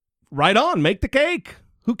 right on, make the cake.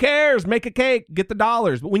 Who cares? Make a cake, get the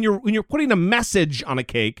dollars. But when you're putting a message on a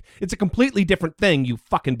cake, it's a completely different thing, you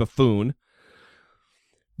fucking buffoon.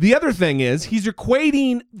 The other thing is he's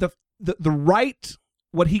equating the right,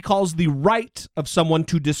 what he calls the right of someone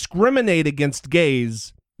to discriminate against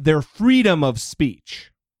gays, their freedom of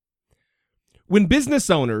speech. When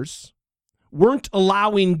business owners weren't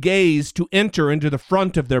allowing gays to enter into the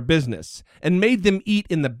front of their business and made them eat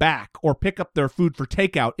in the back or pick up their food for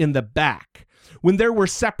takeout in the back, when there were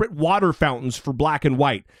separate water fountains for black and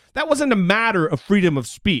white, that wasn't a matter of freedom of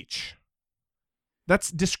speech. That's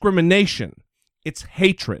discrimination. It's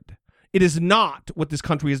hatred. It is not what this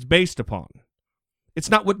country is based upon. It's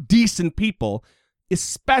not what decent people,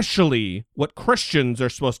 especially what Christians, are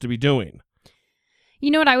supposed to be doing. You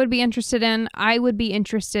know what I would be interested in? I would be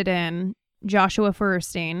interested in Joshua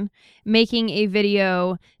Feuerstein making a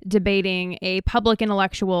video debating a public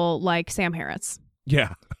intellectual like Sam Harris.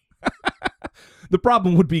 Yeah. The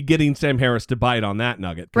problem would be getting Sam Harris to bite on that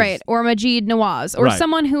nugget. Right. Or Majid Nawaz. Or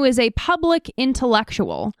someone who is a public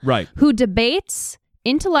intellectual. Right. Who debates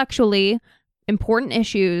intellectually important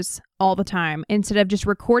issues all the time instead of just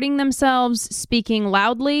recording themselves speaking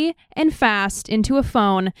loudly and fast into a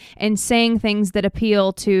phone and saying things that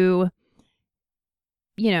appeal to,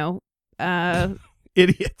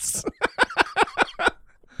 idiots.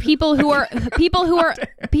 People who are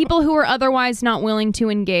otherwise not willing to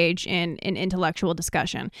engage in intellectual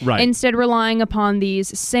discussion. Right. Instead, relying upon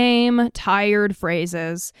these same tired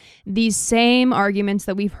phrases, these same arguments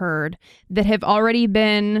that we've heard that have already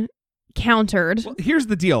been countered. Well, here's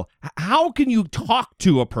the deal. How can you talk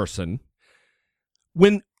to a person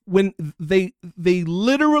when they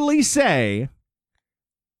literally say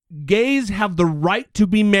gays have the right to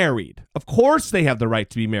be married? Of course they have the right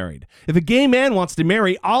to be married. If a gay man wants to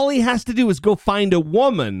marry, all he has to do is go find a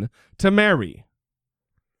woman to marry.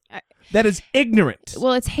 That is ignorant.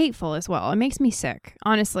 Well, it's hateful as well. It makes me sick.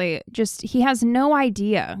 Honestly, just he has no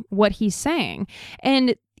idea what he's saying.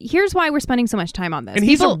 And here's why we're spending so much time on this. And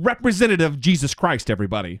he's a representative of Jesus Christ,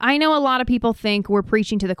 everybody. I know a lot of people think we're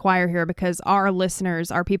preaching to the choir here because our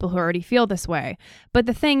listeners are people who already feel this way. But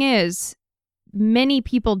the thing is, many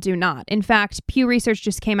people do not. In fact, Pew Research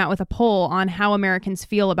just came out with a poll on how Americans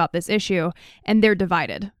feel about this issue, and they're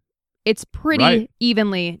divided. It's pretty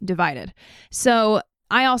evenly divided. So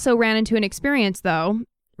I also ran into an experience, though.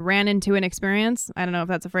 I don't know if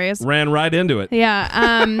that's a phrase. Ran right into it. Yeah.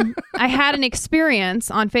 I had an experience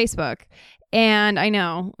on Facebook, And I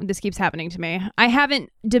know this keeps happening to me. I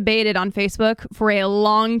haven't debated on Facebook for a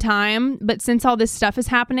long time, but since all this stuff is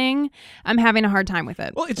happening, I'm having a hard time with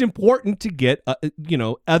it. Well, it's important to get,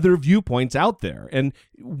 other viewpoints out there. And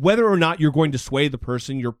whether or not you're going to sway the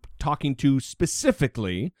person you're talking to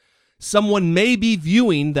specifically, someone may be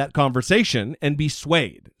viewing that conversation and be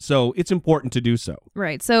swayed. So it's important to do so.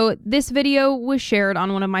 Right. So this video was shared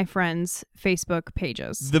on one of my friends' Facebook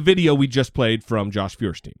pages. The video we just played from Josh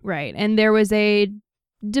Feuerstein. Right. And there was a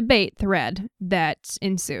debate thread that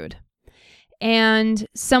ensued. And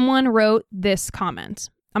someone wrote this comment.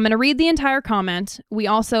 I'm going to read the entire comment. We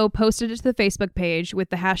also posted it to the Facebook page with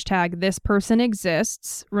the hashtag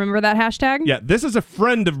 #ThisPersonExists. Remember that hashtag? Yeah, this is a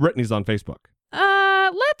friend of Brittany's on Facebook.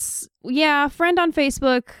 Friend on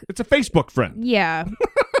Facebook. It's a Facebook friend. Yeah.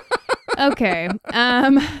 Okay.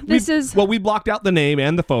 We blocked out the name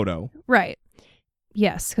and the photo. Right.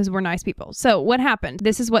 Yes, because we're nice people. So what happened?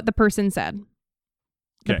 This is what the person said.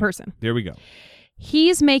 The person. Here we go.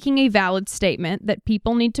 He's making a valid statement that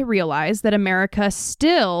people need to realize that America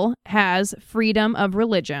still has freedom of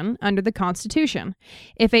religion under the Constitution.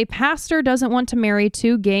 If a pastor doesn't want to marry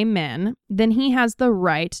 2 gay men, then he has the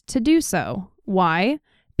right to do so. Why?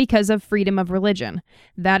 Because of freedom of religion.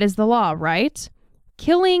 That is the law, right?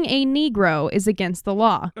 Killing a Negro is against the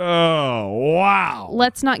law. Oh, wow.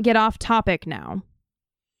 Let's not get off topic now.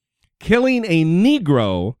 Killing a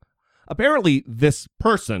Negro, apparently this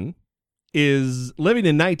person is living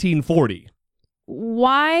in 1940.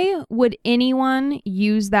 Why would anyone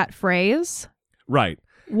use that phrase? Right.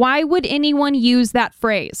 Why would anyone use that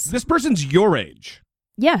phrase? This person's your age.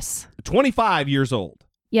 Yes. 25 years old.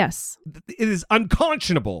 Yes. It is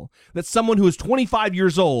unconscionable that someone who is 25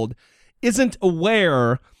 years old isn't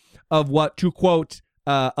aware of what, to quote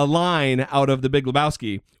a line out of The Big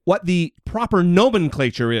Lebowski, what the proper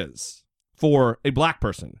nomenclature is for a black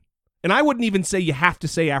person. And I wouldn't even say you have to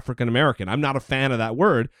say African American. I'm not a fan of that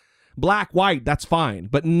word. Black, white, that's fine.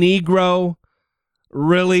 But Negro,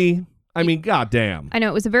 really? I mean, goddamn. I know,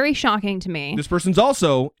 it was very shocking to me. This person's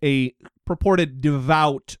also a purported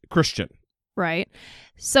devout Christian. Right.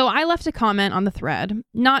 So I left a comment on the thread,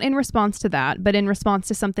 not in response to that, but in response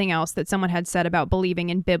to something else that someone had said about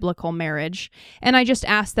believing in biblical marriage. And I just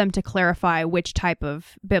asked them to clarify which type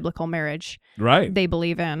of biblical marriage they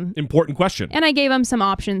believe in. Important question. And I gave them some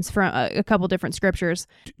options from a couple different scriptures.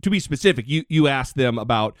 To be specific, you asked them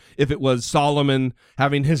about if it was Solomon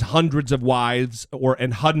having his hundreds of wives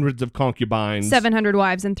and hundreds of concubines. 700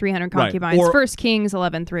 wives and 300 concubines. Right. 1 Kings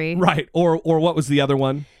 11:3. Right. Or what was the other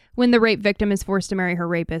one? When the rape victim is forced to marry her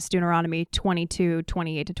rapist, Deuteronomy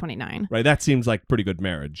 22:28-29. Right, that seems like pretty good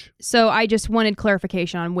marriage. So I just wanted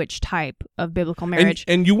clarification on which type of biblical marriage.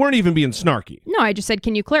 And you weren't even being snarky. No, I just said,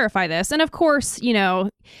 can you clarify this? And of course,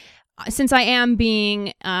 since I am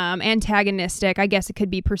being antagonistic, I guess it could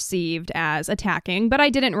be perceived as attacking, but I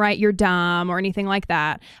didn't write "you're dumb" or anything like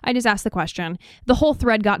that. I just asked the question. The whole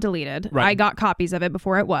thread got deleted. Right. I got copies of it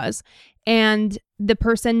before it was. And the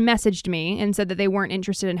person messaged me and said that they weren't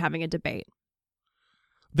interested in having a debate.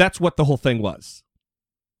 That's what the whole thing was.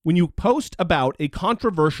 When you post about a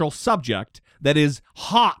controversial subject that is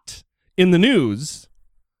hot in the news,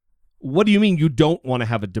 what do you mean you don't want to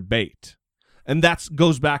have a debate? And that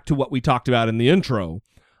goes back to what we talked about in the intro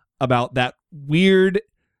about that weird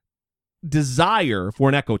desire for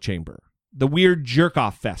an echo chamber, the weird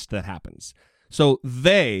jerk-off fest that happens. So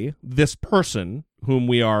this person, whom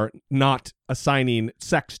we are not assigning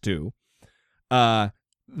sex to,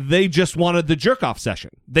 they just wanted the jerk-off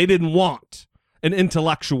session. They didn't want an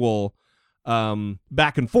intellectual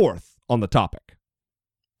back and forth on the topic.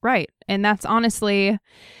 Right. And that's honestly...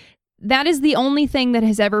 that is the only thing that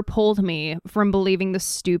has ever pulled me from believing the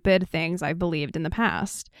stupid things I've believed in the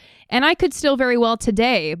past. And I could still very well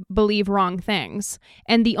today believe wrong things.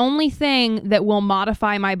 And the only thing that will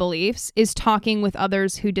modify my beliefs is talking with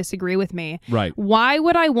others who disagree with me. Right. Why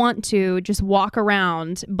would I want to just walk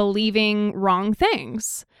around believing wrong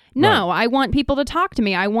things? No, I want people to talk to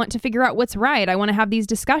me. I want to figure out what's right. I want to have these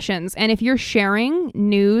discussions. And if you're sharing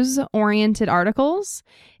news-oriented articles,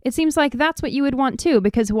 it seems like that's what you would want too,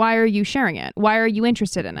 because why are you sharing it? Why are you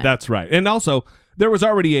interested in it? That's right. And also, there was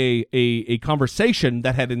already a conversation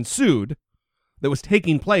that had ensued that was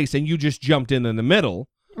taking place, and you just jumped in the middle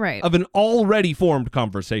of an already formed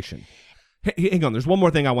conversation. Hey, hang on. There's one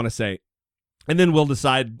more thing I want to say, and then we'll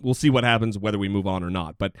see what happens, whether we move on or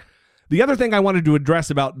not. But the other thing I wanted to address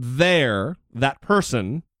about their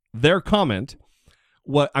comment,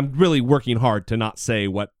 what I'm really working hard to not say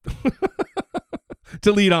what...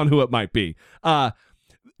 to lead on who it might be.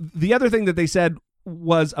 The other thing that they said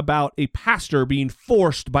was about a pastor being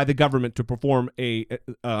forced by the government to perform a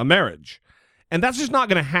marriage. And that's just not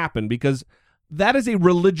going to happen because that is a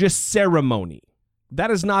religious ceremony. That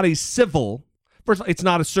is not a civil. First of all, it's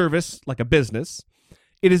not a service like a business.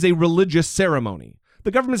 It is a religious ceremony.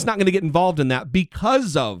 The government's not going to get involved in that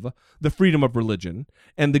because of the freedom of religion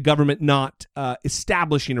and the government not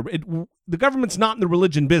establishing the government's not in the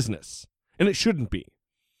religion business, and it shouldn't be.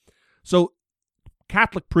 So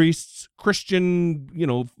Catholic priests, Christian,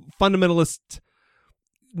 fundamentalist,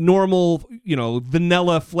 normal,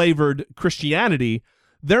 vanilla flavored Christianity,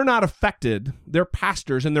 they're not affected. Their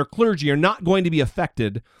pastors and their clergy are not going to be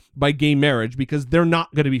affected by gay marriage because they're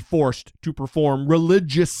not going to be forced to perform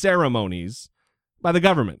religious ceremonies by the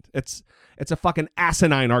government. It's a fucking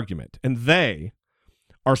asinine argument, and they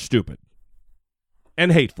are stupid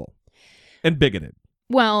and hateful and bigoted.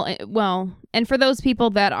 Well, and for those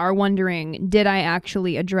people that are wondering, did I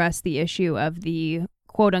actually address the issue of the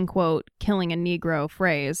quote-unquote killing a Negro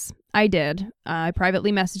phrase? I did. I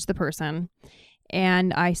privately messaged the person,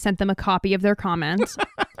 and I sent them a copy of their comment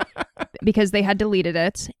because they had deleted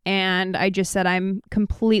it, and I just said, I'm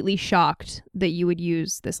completely shocked that you would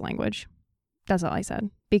use this language. That's all I said,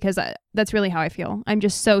 because that's really how I feel. I'm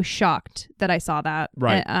just so shocked that I saw that.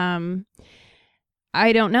 Right.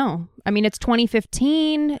 I don't know. I mean, it's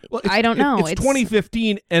 2015. Well, I don't know. It's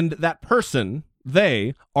 2015, and that person,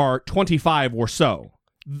 they are 25 or so.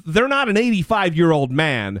 They're not an 85-year-old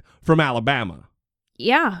man from Alabama.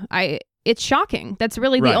 Yeah, it's shocking. That's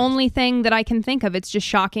really the only thing that I can think of. It's just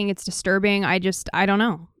shocking. It's disturbing. I don't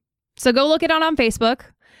know. So go look it up on Facebook.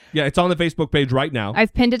 Yeah, it's on the Facebook page right now.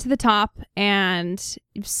 I've pinned it to the top, and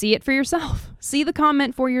see it for yourself. See the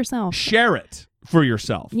comment for yourself. Share it for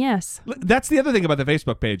yourself. Yes. That's the other thing about the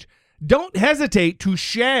Facebook page. Don't hesitate to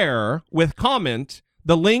share with comment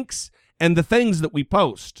the links and the things that we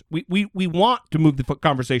post. We want to move the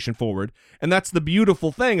conversation forward, and that's the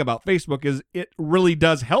beautiful thing about Facebook is it really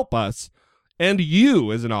does help us and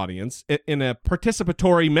you as an audience in a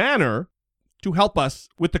participatory manner to help us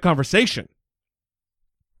with the conversation.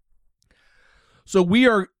 So we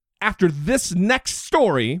are, after this next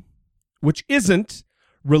story, which isn't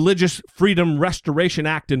Religious Freedom Restoration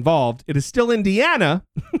Act involved, it is still Indiana,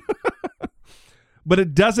 but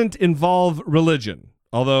it doesn't involve religion,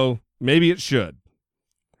 although maybe it should.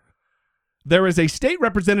 There is a state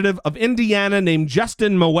representative of Indiana named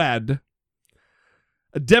Justin Moed,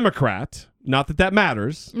 a Democrat. Not that that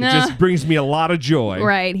matters. It just brings me a lot of joy.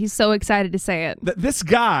 Right. He's so excited to say it. This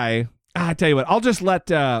guy, I tell you what, I'll just let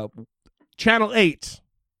Channel 8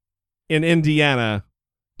 in Indiana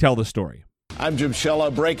tell the story. I'm Jim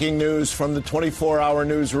Shella. Breaking news from the 24-hour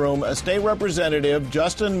newsroom. A state representative,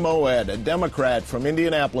 Justin Moed, a Democrat from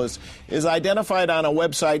Indianapolis, is identified on a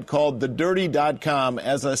website called thedirty.com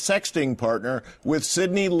as a sexting partner with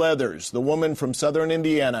Sydney Leathers, the woman from southern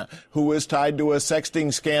Indiana who was tied to a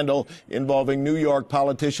sexting scandal involving New York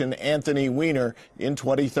politician Anthony Weiner in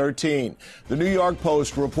 2013. The New York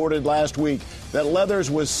Post reported last week that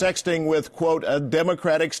Leathers was sexting with, quote, a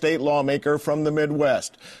Democratic state lawmaker from the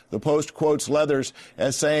Midwest. The Post quotes Leathers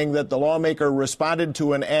as saying that the lawmaker responded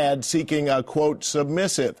to an ad seeking a, quote,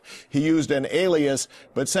 submissive. He used an alias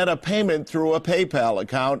but sent a payment through a PayPal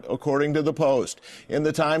account, according to the Post. In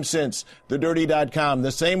the time since, thedirty.com,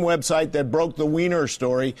 the same website that broke the Weiner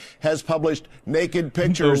story, has published naked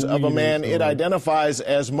pictures of a man it identifies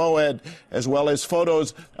as Moed, as well as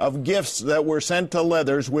photos of gifts that were sent to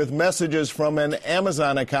Leathers with messages from an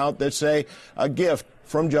Amazon account that say a gift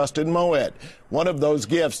from Justin Moed. One of those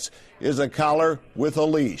gifts is a collar with a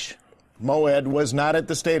leash. Moed was not at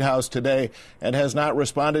the State House today and has not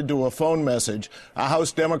responded to a phone message. A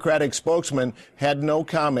House Democratic spokesman had no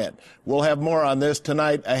comment. We'll have more on this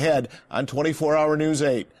tonight ahead on 24-Hour News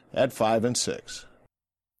 8 at 5 and 6.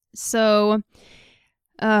 So,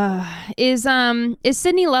 is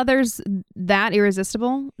Sydney Leathers that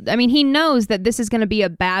irresistible? I mean, he knows that this is going to be a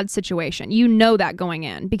bad situation. You know that going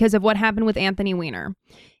in because of what happened with Anthony Weiner.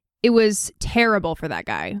 It was terrible for that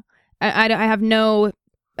guy. I have no,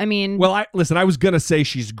 I mean... Well, I was going to say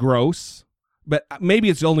she's gross, but maybe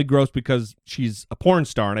it's only gross because she's a porn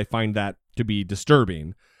star, and I find that to be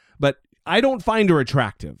disturbing. But I don't find her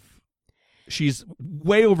attractive. She's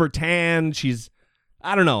way over tan.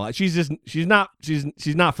 I don't know. She's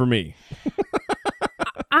not for me.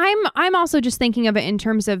 I'm also just thinking of it in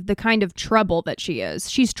terms of the kind of trouble that she is.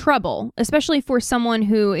 She's trouble, especially for someone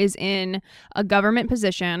who is in a government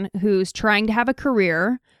position, who's trying to have a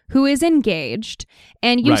career, who is engaged,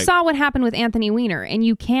 and you saw what happened with Anthony Weiner, and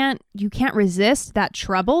you can't resist that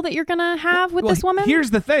trouble that you're gonna have with this woman.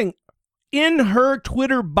 Here's the thing. In her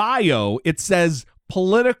Twitter bio, it says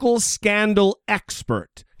political scandal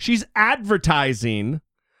expert. She's advertising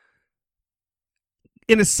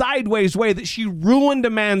in a sideways way that she ruined a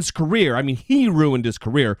man's career. I mean, he ruined his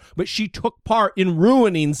career, but she took part in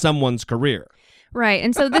ruining someone's career. Right.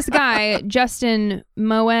 And so this guy, Justin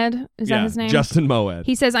Moed, is that his name? Justin Moed.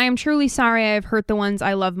 He says, I am truly sorry I have hurt the ones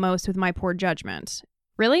I love most with my poor judgment.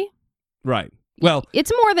 Really? Right. Well,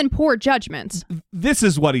 it's more than poor judgment. This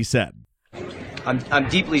is what he said. I'm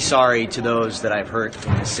deeply sorry to those that I've hurt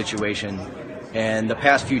in this situation, and the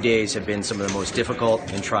past few days have been some of the most difficult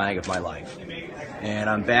and trying of my life. And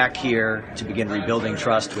I'm back here to begin rebuilding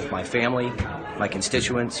trust with my family, my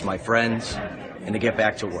constituents, my friends, and to get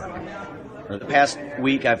back to work. For the past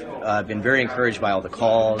week, I've been very encouraged by all the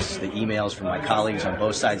calls, the emails from my colleagues on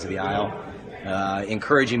both sides of the aisle,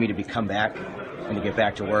 encouraging me to come back and to get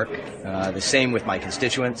back to work. The same with my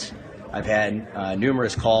constituents. I've had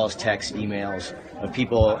numerous calls, texts, emails of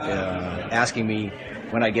people asking me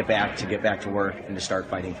when I get back to work and to start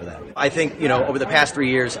fighting for them. I think, over the past 3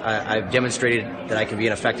 years, I've demonstrated that I can be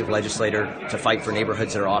an effective legislator to fight for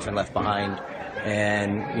neighborhoods that are often left behind.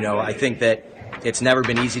 And, I think that it's never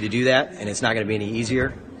been easy to do that, and it's not going to be any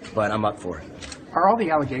easier, but I'm up for it. Are all the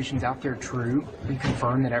allegations out there true? We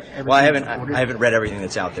confirm that everything. Well, I haven't read everything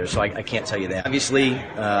that's out there, so I can't tell you that. Obviously,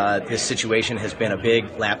 this situation has been a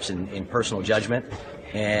big lapse in personal judgment,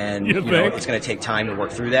 and it's going to take time to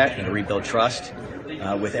work through that and to rebuild trust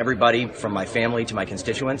with everybody from my family to my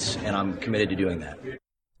constituents, and I'm committed to doing that.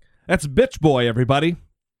 That's Bitch Boy, everybody.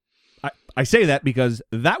 I say that because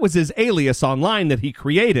that was his alias online that he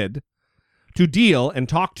created to deal and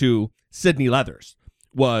talk to Sydney Leathers,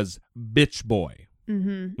 was Bitch Boy.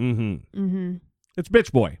 Mm-hmm. Mm-hmm. Mm-hmm. It's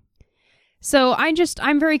Bitch Boy. So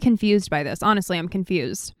I'm very confused by this. Honestly, I'm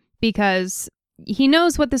confused because he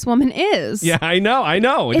knows what this woman is. Yeah, I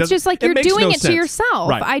know. It's just like you're doing it to yourself.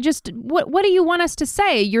 Right. What do you want us to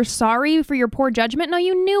say? You're sorry for your poor judgment? No,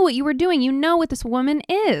 you knew what you were doing. You know what this woman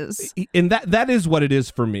is. And that is what it is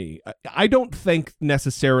for me. I don't think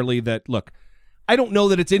necessarily that, look, I don't know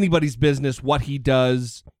that it's anybody's business what he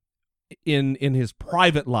does in his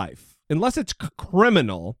private life. Unless it's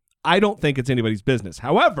criminal, I don't think it's anybody's business.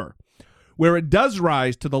 However, where it does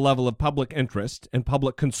rise to the level of public interest and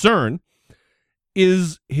public concern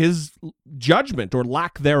is his judgment or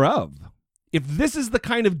lack thereof. If this is the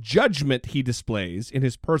kind of judgment he displays in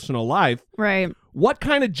his personal life, right? What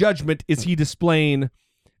kind of judgment is he displaying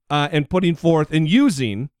and putting forth and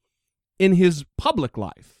using in his public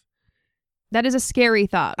life? That is a scary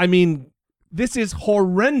thought. I mean, this is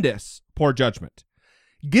horrendous poor judgment.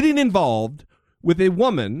 Getting involved with a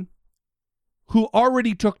woman who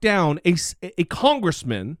already took down a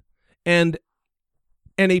congressman and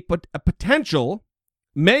a potential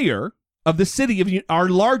mayor of the city of our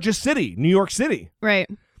largest city, New York City. Right.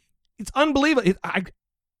 It's unbelievable.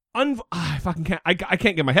 I fucking can't. I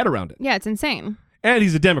can't get my head around it. Yeah, it's insane. And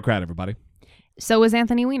he's a Democrat, everybody. So is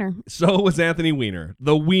Anthony Weiner.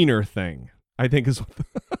 The Weiner thing, I think, is.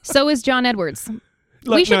 So is John Edwards.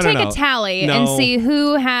 Look, we should take a tally and see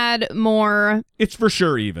who had more. It's for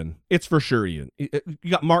sure even. You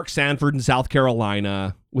got Mark Sanford in South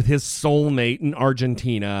Carolina with his soulmate in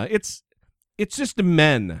Argentina. It's just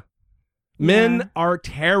men. Men are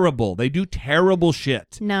terrible. They do terrible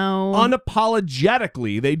shit. No.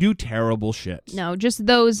 Unapologetically, they do terrible shit. No, just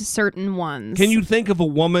those certain ones. Can you think of a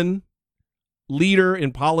woman leader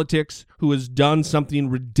in politics who has done something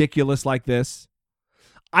ridiculous like this?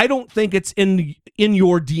 I don't think it's in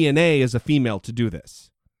your DNA as a female to do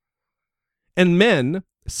this. And men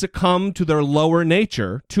succumb to their lower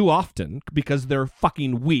nature too often because they're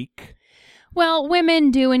fucking weak. Well,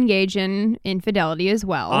 women do engage in infidelity as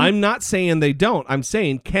well. I'm not saying they don't. I'm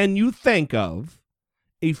saying, can you think of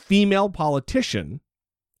a female politician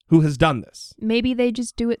who has done this? Maybe they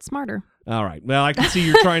just do it smarter. All right. Well, I can see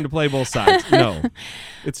you're trying to play both sides. No,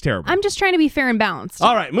 it's terrible. I'm just trying to be fair and balanced.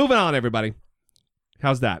 All right. Moving on, everybody.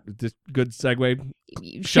 How's that? Just good segue?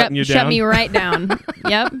 Shutting you down? Shut me right down.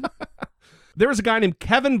 Yep. There's a guy named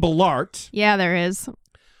Kevin Ballart. Yeah, there is.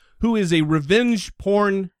 Who is a revenge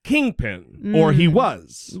porn kingpin, or he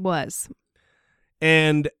was.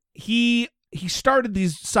 And he started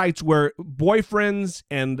these sites where boyfriends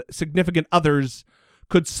and significant others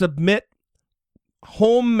could submit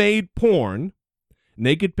homemade porn,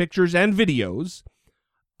 naked pictures and videos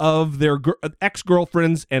of their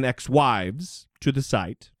ex-girlfriends and ex-wives to the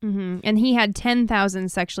site. Mm-hmm. And he had 10,000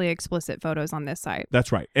 sexually explicit photos on this site.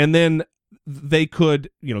 That's right. And then they could,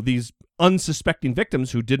 these unsuspecting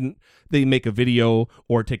victims who didn't, they make a video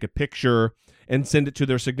or take a picture and send it to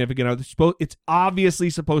their significant other. It's obviously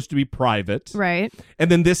supposed to be private. Right. And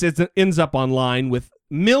then this ends up online with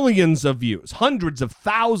millions of views, hundreds of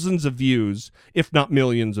thousands of views, if not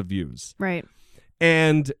millions of views. Right.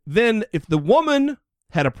 And then if the woman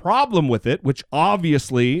had a problem with it, which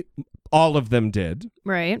obviously all of them did,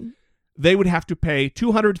 Right. they would have to pay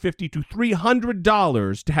 $250 to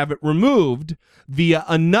 $300 to have it removed via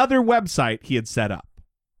another website he had set up.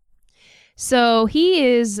 So he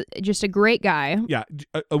is just a great guy. Yeah,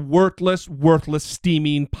 a worthless,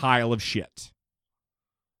 steaming pile of shit.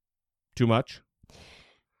 Too much?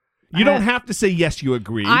 You don't have to say yes, you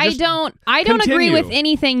agree. I Just don't continue. agree with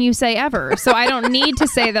anything you say ever. So I don't need to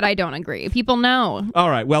say that I don't agree. People know. All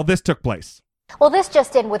right, well, this took place. Well, this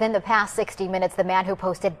just in, within the past 60 minutes, the man who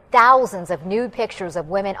posted thousands of nude pictures of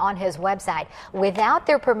women on his website without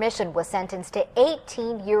their permission was sentenced to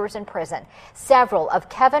 18 years in prison. Several of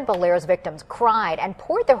Kevin Belair's victims cried and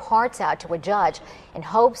poured their hearts out to a judge in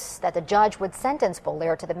hopes that the judge would sentence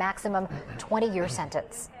Belair to the maximum 20-year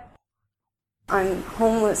sentence. I'm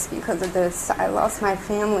homeless because of this. I lost my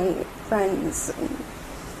family, friends.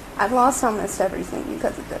 I've lost almost everything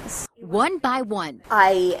because of this. One by one.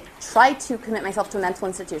 I tried to commit myself to a mental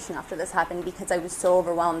institution after this happened because I was so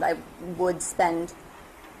overwhelmed. I would spend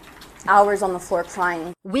hours on the floor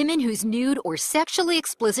crying. Women whose nude or sexually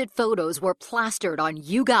explicit photos were plastered on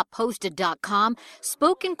YouGotPosted.com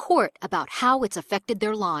spoke in court about how it's affected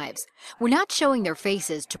their lives. We're not showing their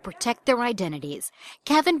faces to protect their identities.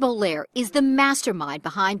 Kevin Belair is the mastermind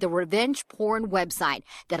behind the revenge porn website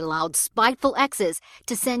that allowed spiteful exes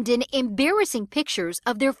to send in embarrassing pictures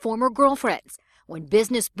of their former girlfriends. When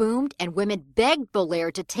business boomed and women begged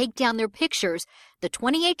Belair to take down their pictures, the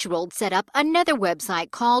 28-year-old set up another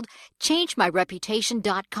website called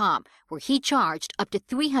ChangeMyReputation.com, where he charged up to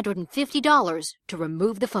 $350 to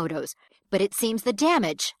remove the photos. But it seems the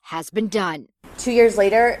damage has been done. 2 years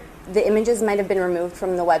later, the images might have been removed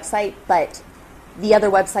from the website, but the other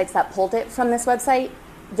websites that pulled it from this website,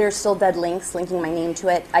 there's still dead links linking my name to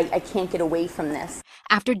it. I can't get away from this.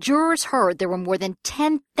 After jurors heard there were more than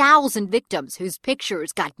 10,000 victims whose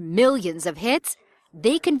pictures got millions of hits,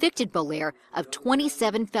 they convicted Belair of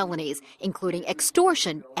 27 felonies, including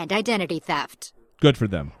extortion and identity theft. Good for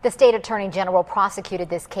them. The state attorney general prosecuted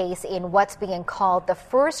this case in what's being called the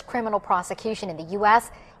first criminal prosecution in the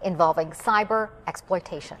U.S. involving cyber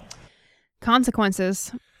exploitation.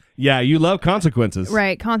 Consequences. Yeah, you love consequences.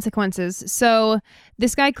 Right, consequences. So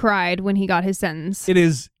this guy cried when he got his sentence. It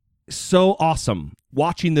is so awesome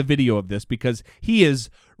watching the video of this because he is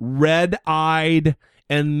red-eyed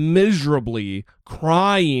and miserably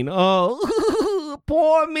crying. Oh,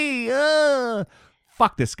 poor me.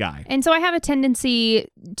 Fuck this guy. And so I have a tendency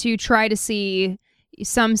to try to see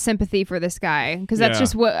some sympathy for this guy because that's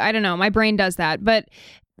just what, I don't know, my brain does that. But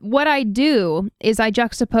what I do is I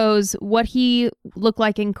juxtapose what he looked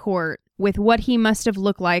like in court with what he must have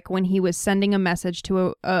looked like when he was sending a message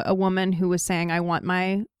to a woman who was saying, I want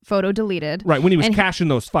my photo deleted. Right, when he was cashing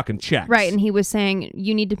those fucking checks. Right, and he was saying,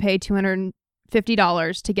 you need to pay $250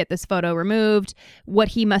 to get this photo removed. What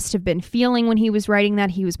he must have been feeling when he was writing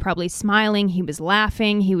that, he was probably smiling, he was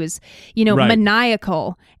laughing, he was,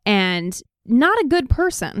 maniacal and not a good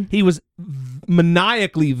person. He was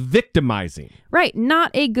maniacally victimizing. Right, not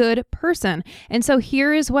a good person. And so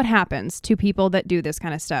here is what happens to people that do this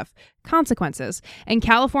kind of stuff. Consequences. And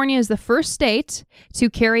California is the first state to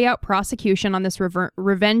carry out prosecution on this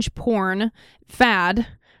revenge porn fad.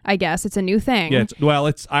 I guess it's a new thing. Yeah,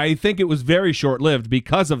 I think it was very short-lived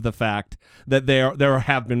because of the fact that there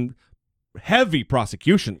have been heavy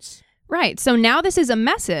prosecutions. Right. So now this is a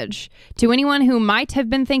message to anyone who might have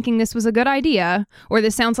been thinking this was a good idea or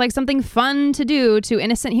this sounds like something fun to do to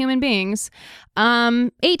innocent human beings.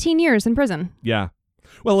 18 years in prison. Yeah.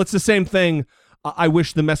 Well, it's the same thing. I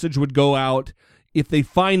wish the message would go out if they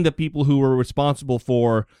find the people who were responsible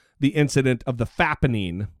for the incident of the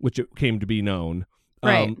fappening, which it came to be known.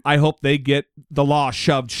 Right. I hope they get the law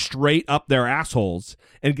shoved straight up their assholes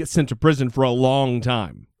and get sent to prison for a long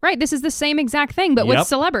time. Right. This is the same exact thing, but with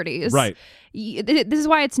celebrities. Right. This is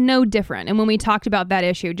why it's no different. And when we talked about that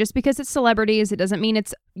issue, just because it's celebrities, it doesn't mean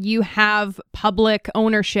you have public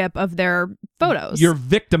ownership of their photos. You're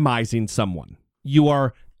victimizing someone. You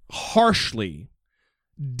are harshly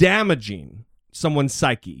damaging someone's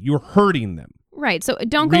psyche. You're hurting them. Right. So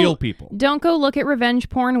don't go look at revenge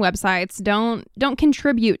porn websites. Don't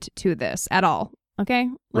contribute to this at all. Okay?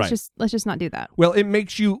 Let's just not do that. Well, it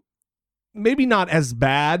makes you maybe not as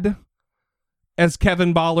bad as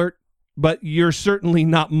Kevin Bollert, but you're certainly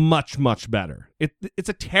not much better. It's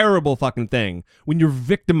a terrible fucking thing when you're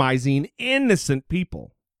victimizing innocent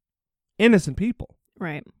people. Innocent people.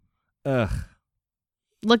 Right. Ugh.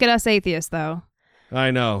 Look at us atheists, though. I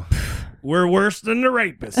know. We're worse than the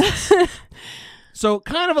rapists. So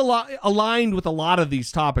kind of aligned with a lot of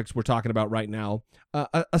these topics we're talking about right now,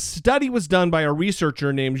 a study was done by a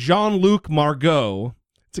researcher named Jean-Luc Margot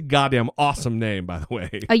It's a goddamn awesome name, by the way.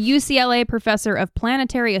 A UCLA professor of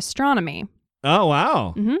planetary astronomy. Oh,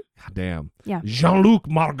 wow. Mm-hmm. God damn. Yeah. Jean-Luc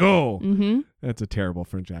Margot. Mm-hmm. That's a terrible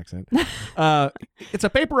French accent. It's a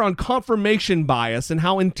paper on confirmation bias and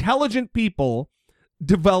how intelligent people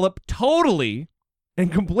develop totally and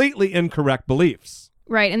completely incorrect beliefs.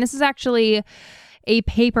 Right. And this is actually a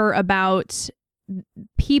paper about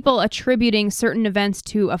people attributing certain events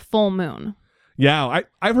to a full moon. Yeah,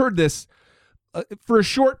 I've heard this. For a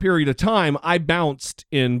short period of time, I bounced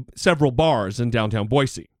in several bars in downtown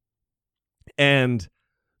Boise. And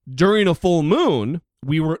during a full moon,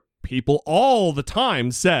 people all the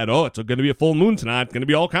time said, oh, it's going to be a full moon tonight. It's going to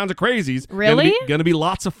be all kinds of crazies. Really? Going to be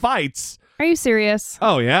lots of fights. Are you serious?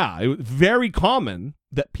 Oh, yeah. It was very common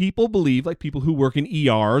that people believe, like people who work in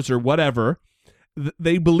ERs or whatever,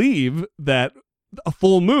 they believe that a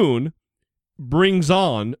full moon brings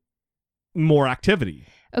on more activity.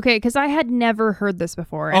 Okay, because I had never heard this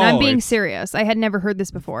before, and I'm being serious. I had never heard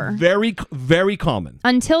this before. Very, very common.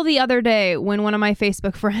 Until the other day when one of my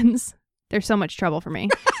Facebook friends, there's so much trouble for me,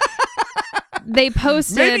 they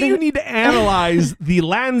posted... Maybe you need to analyze the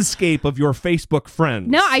landscape of your Facebook friends.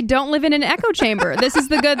 No, I don't live in an echo chamber. This is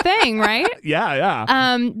the good thing, right?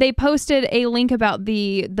 Yeah. They posted a link about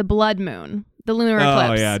the blood moon. The lunar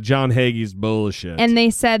eclipse. Oh, yeah. John Hagee's bullshit. And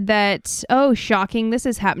they said that, oh, shocking, this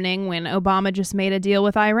is happening when Obama just made a deal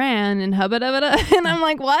with Iran and hubba-dubba-da. And I'm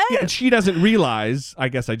like, what? Yeah, and she doesn't realize, I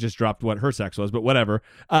guess I just dropped what her sex was, but whatever.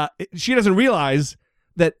 She doesn't realize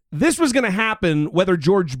that this was going to happen whether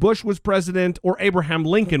George Bush was president or Abraham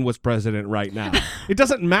Lincoln was president right now. It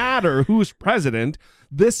doesn't matter who's president.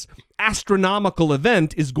 This astronomical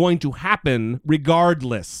event is going to happen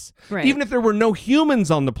regardless. Right. Even if there were no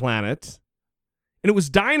humans on the planet... and it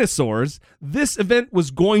was dinosaurs, this event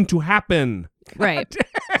was going to happen. Right.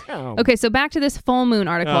 Okay, so back to this full moon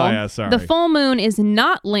article. Oh, yeah, sorry. The full moon is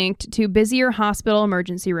not linked to busier hospital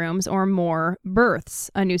emergency rooms or more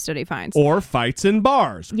births, a new study finds. Or fights in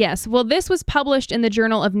bars. Yes. Well, this was published in the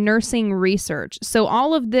Journal of Nursing Research. So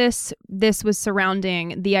all of this was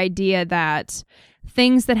surrounding the idea that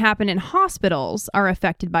things that happen in hospitals are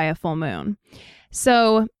affected by a full moon.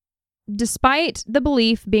 So... despite the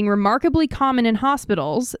belief being remarkably common in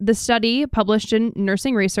hospitals, the study published in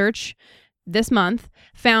Nursing Research this month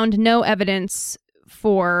found no evidence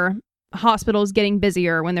for hospitals getting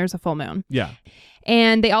busier when there's a full moon. Yeah.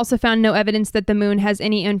 And they also found no evidence that the moon has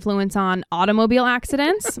any influence on automobile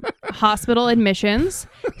accidents, hospital admissions,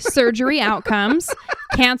 surgery outcomes,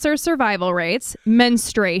 cancer survival rates,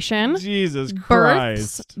 menstruation, Jesus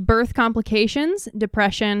Christ, birth complications,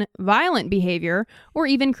 depression, violent behavior, or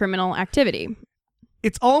even criminal activity.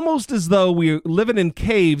 It's almost as though we're living in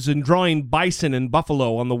caves and drawing bison and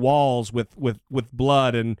buffalo on the walls with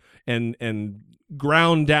blood and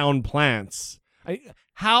ground down plants.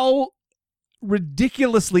 How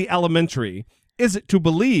ridiculously elementary is it to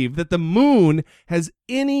believe that the moon has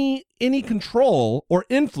any control or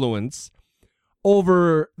influence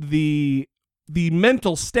over the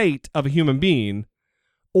mental state of a human being,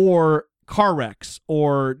 or car wrecks,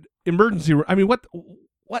 or emergency? I mean, what?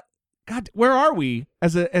 God, where are we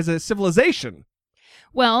as a civilization?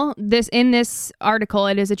 Well, in this article,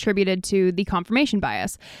 it is attributed to the confirmation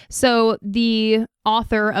bias. So the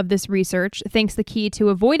author of this research thinks the key to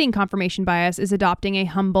avoiding confirmation bias is adopting a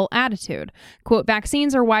humble attitude. Quote,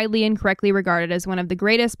 vaccines are widely and correctly regarded as one of the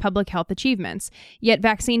greatest public health achievements, yet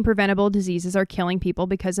vaccine-preventable diseases are killing people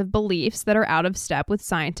because of beliefs that are out of step with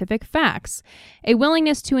scientific facts. A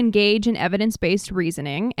willingness to engage in evidence-based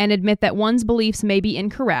reasoning and admit that one's beliefs may be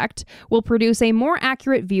incorrect will produce a more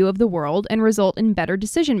accurate view of the world and result in better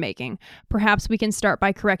decision-making. Perhaps we can start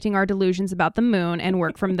by correcting our delusions about the moon and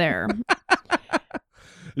work from there.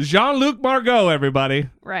 Jean-Luc Margot, everybody.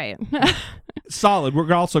 Right. Solid.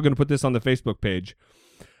 We're also going to put this on the Facebook page.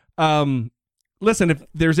 Listen, if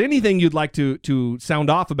there's anything you'd like to sound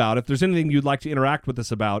off about, if there's anything you'd like to interact with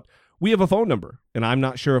us about, we have a phone number, and I'm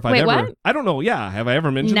not sure if I've ever... What? I don't know. Yeah, have I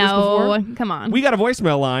ever mentioned this before? No, come on. We got a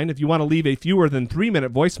voicemail line. If you want to leave a fewer than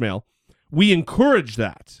 3-minute voicemail, we encourage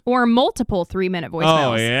that. Or multiple 3-minute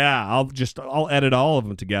voicemails. Oh, yeah. I'll edit all of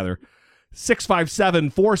them together.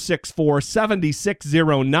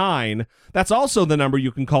 657-464-7609. That's also the number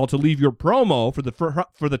you can call to leave your promo for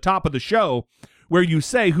the top of the show, where you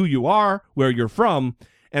say who you are, where you're from,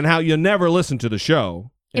 and how you never listen to the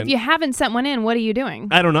show. If you haven't sent one in, what are you doing?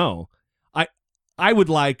 I don't know. I would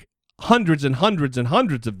like hundreds and hundreds and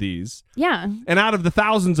hundreds of these. Yeah. And out of the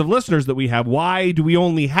thousands of listeners that we have, why do we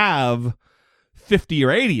only have 50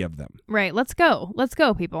 or 80 of them. Right. Let's go. Let's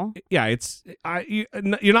go, people. Yeah,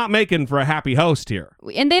 you're not making for a happy host here.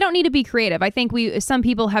 And they don't need to be creative. I think some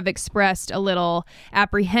people have expressed a little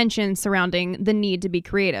apprehension surrounding the need to be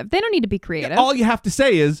creative. They don't need to be creative. All you have to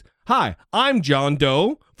say is, "Hi, I'm John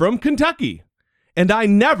Doe from Kentucky, and I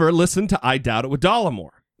never listened to I Doubt It with Dollamore."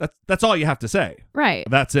 That's all you have to say. Right.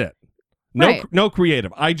 That's it. No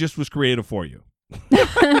creative. I just was creative for you.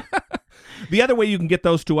 The other way you can get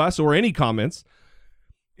those to us or any comments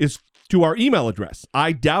is to our email address,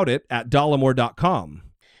 idoubtit@dollamore.com.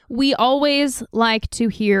 We always like to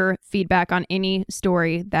hear feedback on any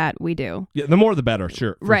story that we do. Yeah, the more the better,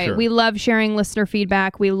 sure. Right. Sure. We love sharing listener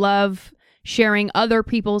feedback. We love sharing other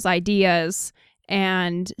people's ideas.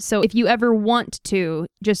 And so if you ever want to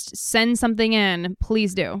just send something in,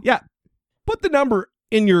 please do. Yeah. Put the number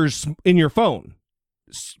in your phone.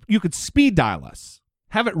 You could speed dial us.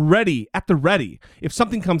 Have it ready, at the ready. If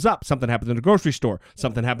something comes up, something happened in a grocery store,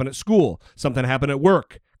 something happened at school, something happened at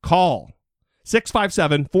work, call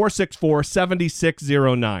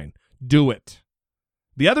 657-464-7609. Do it.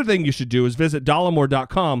 The other thing you should do is visit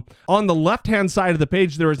dollamore.com. On the left-hand side of the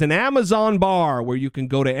page, there is an Amazon bar where you can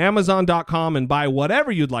go to amazon.com and buy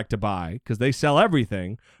whatever you'd like to buy, because they sell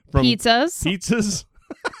everything from pizzas,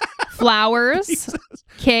 flowers,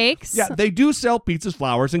 cakes. Yeah, they do sell pizzas,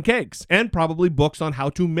 flowers, and cakes, and probably books on how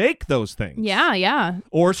to make those things. Yeah.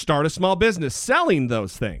 Or start a small business selling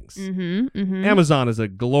those things. Amazon is a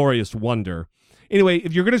glorious wonder. Anyway,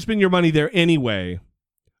 if you're going to spend your money there anyway,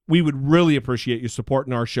 we would really appreciate you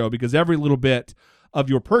supporting our show, because every little bit of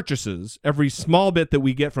your purchases, every small bit that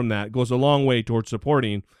we get from that goes a long way towards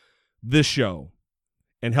supporting this show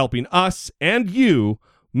and helping us and you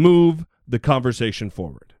move the conversation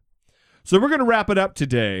forward. So we're going to wrap it up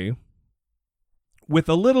today with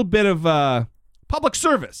a little bit of public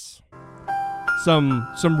service.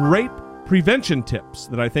 Some rape prevention tips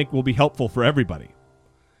that I think will be helpful for everybody.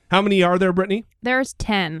 How many are there, Brittany? There's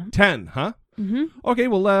 10. 10, huh? Mm-hmm. Okay,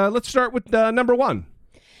 well, let's start with number 1.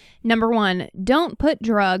 Number 1, don't put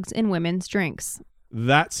drugs in women's drinks.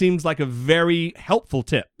 That seems like a very helpful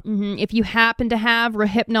tip. Mm-hmm. If you happen to have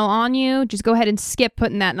Rohypnol on you, just go ahead and skip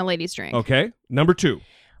putting that in a lady's drink. Okay, number 2.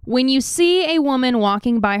 When you see a woman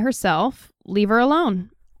walking by herself, leave her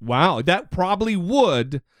alone. Wow, that probably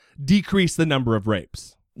would decrease the number of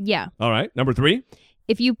rapes. Yeah. All right, number 3.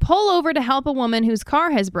 If you pull over to help a woman whose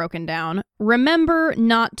car has broken down, remember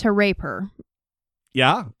not to rape her.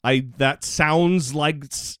 Yeah, that sounds like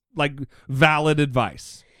valid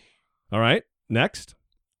advice. All right, next.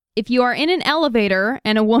 If you are in an elevator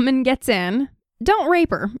and a woman gets in, don't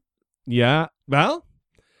rape her. Yeah, well,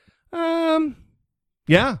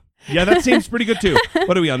 yeah, that seems pretty good too.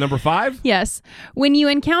 What are we on, number 5? Yes. When you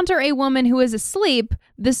encounter a woman who is asleep,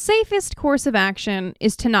 the safest course of action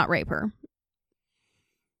is to not rape her.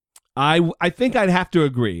 I think I'd have to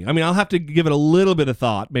agree. I mean, I'll have to give it a little bit of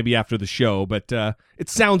thought, maybe after the show, but it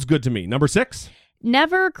sounds good to me. Number 6?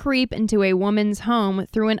 Never creep into a woman's home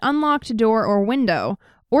through an unlocked door or window,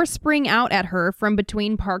 or spring out at her from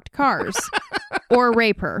between parked cars, or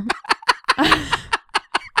rape her.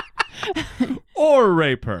 Or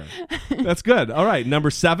rape her. That's good. All right, number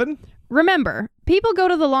 7? Remember, people go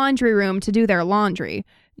to the laundry room to do their laundry.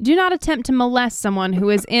 Do not attempt to molest someone who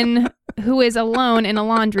is alone in a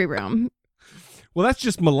laundry room. Well, that's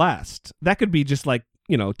just molest. That could be just like,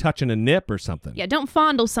 touching a nip or something. Yeah, don't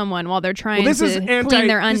fondle someone while they're trying to clean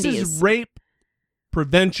their undies. This is rape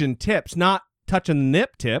prevention tips, not touching the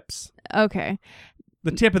nip tips. Okay.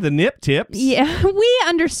 The tip of the nip tips. Yeah, we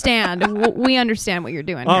understand. We understand what you're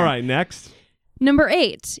doing. All here. right, next. Number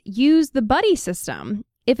 8, use the buddy system.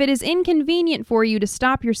 If it is inconvenient for you to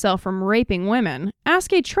stop yourself from raping women,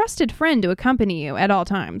 ask a trusted friend to accompany you at all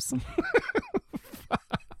times.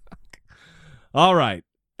 All right.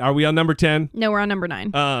 Are we on number 10? No, we're on number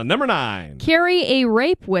 9. Number 9. Carry a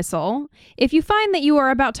rape whistle. If you find that you are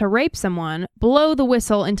about to rape someone, blow the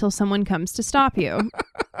whistle until someone comes to stop you.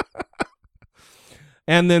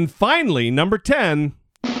 And then finally, number 10.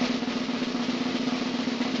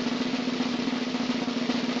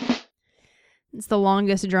 It's the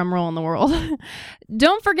longest drum roll in the world.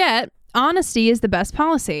 Don't forget, honesty is the best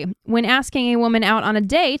policy. When asking a woman out on a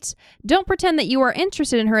date, don't pretend that you are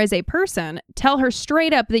interested in her as a person. Tell her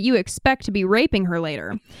straight up that you expect to be raping her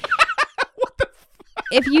later. What the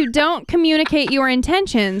If you don't communicate your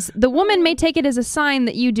intentions, the woman may take it as a sign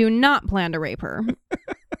that you do not plan to rape her.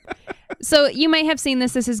 So you may have seen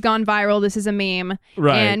this. This has gone viral. This is a meme.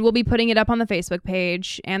 Right. And we'll be putting it up on the Facebook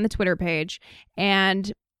page and the Twitter page.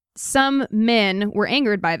 And some men were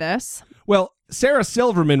angered by this. Well, Sarah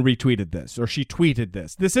Silverman retweeted this, or she tweeted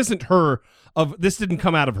this. This isn't this didn't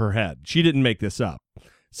come out of her head. She didn't make this up.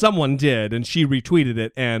 Someone did, and she retweeted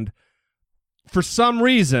it, and for some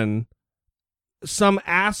reason, some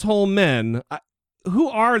asshole men, who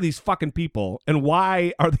are these fucking people, and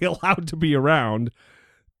why are they allowed to be around?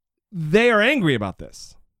 They are angry about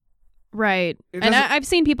this. Right. And I've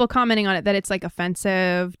seen people commenting on it that it's like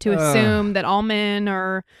offensive to assume that all men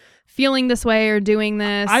are feeling this way or doing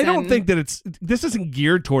this. I don't think that this isn't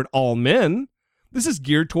geared toward all men. This is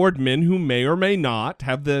geared toward men who may or may not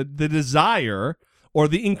have the desire or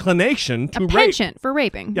the inclination to a penchant for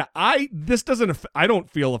raping. Yeah, I don't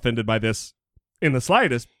feel offended by this in the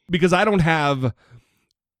slightest because I don't have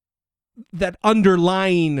that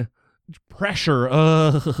underlying pressure.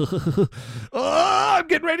 I'm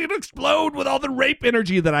getting ready to explode with all the rape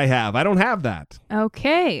energy that I have. I don't have that.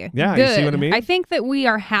 Okay. Yeah, good. You see what I mean? I think that we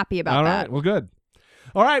are happy about that. All right, well, good.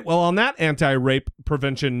 All right, well, on that anti-rape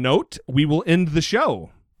prevention note, we will end the show.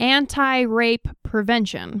 Anti-rape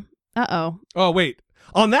prevention. Uh-oh. Oh, wait.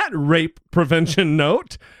 On that rape prevention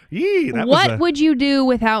note, what would you do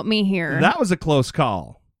without me here? That was a close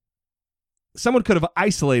call. Someone could have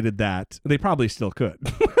isolated that. They probably still could.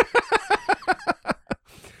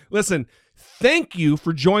 Listen, thank you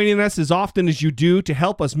for joining us as often as you do to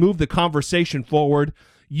help us move the conversation forward.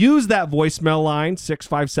 Use that voicemail line,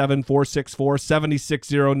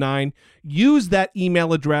 657-464-7609. Use that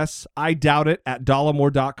email address,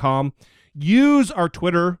 idoubtit@dollamore.com. Use our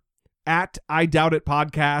Twitter,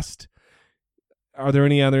 @IDoubtItPodcast. Are there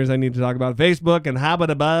any others I need to talk about? Facebook and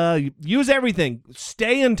habba. Use everything.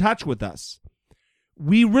 Stay in touch with us.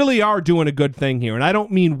 We really are doing a good thing here. And I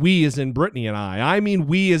don't mean we as in Brittany and I mean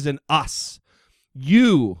we as in us.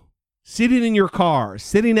 You, sitting in your car,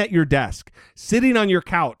 sitting at your desk, sitting on your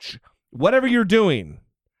couch, whatever you're doing.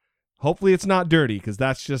 Hopefully it's not dirty because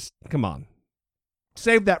that's just, come on.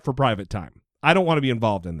 Save that for private time. I don't want to be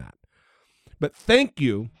involved in that. But thank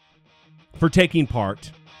you for taking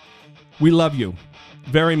part. We love you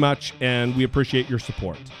very much, and we appreciate your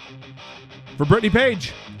support. For Brittany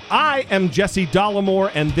Page, I am Jesse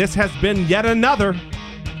Dollamore, and this has been yet another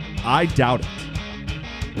I Doubt It.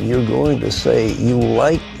 You're going to say you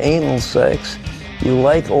like anal sex, you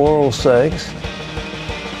like oral sex,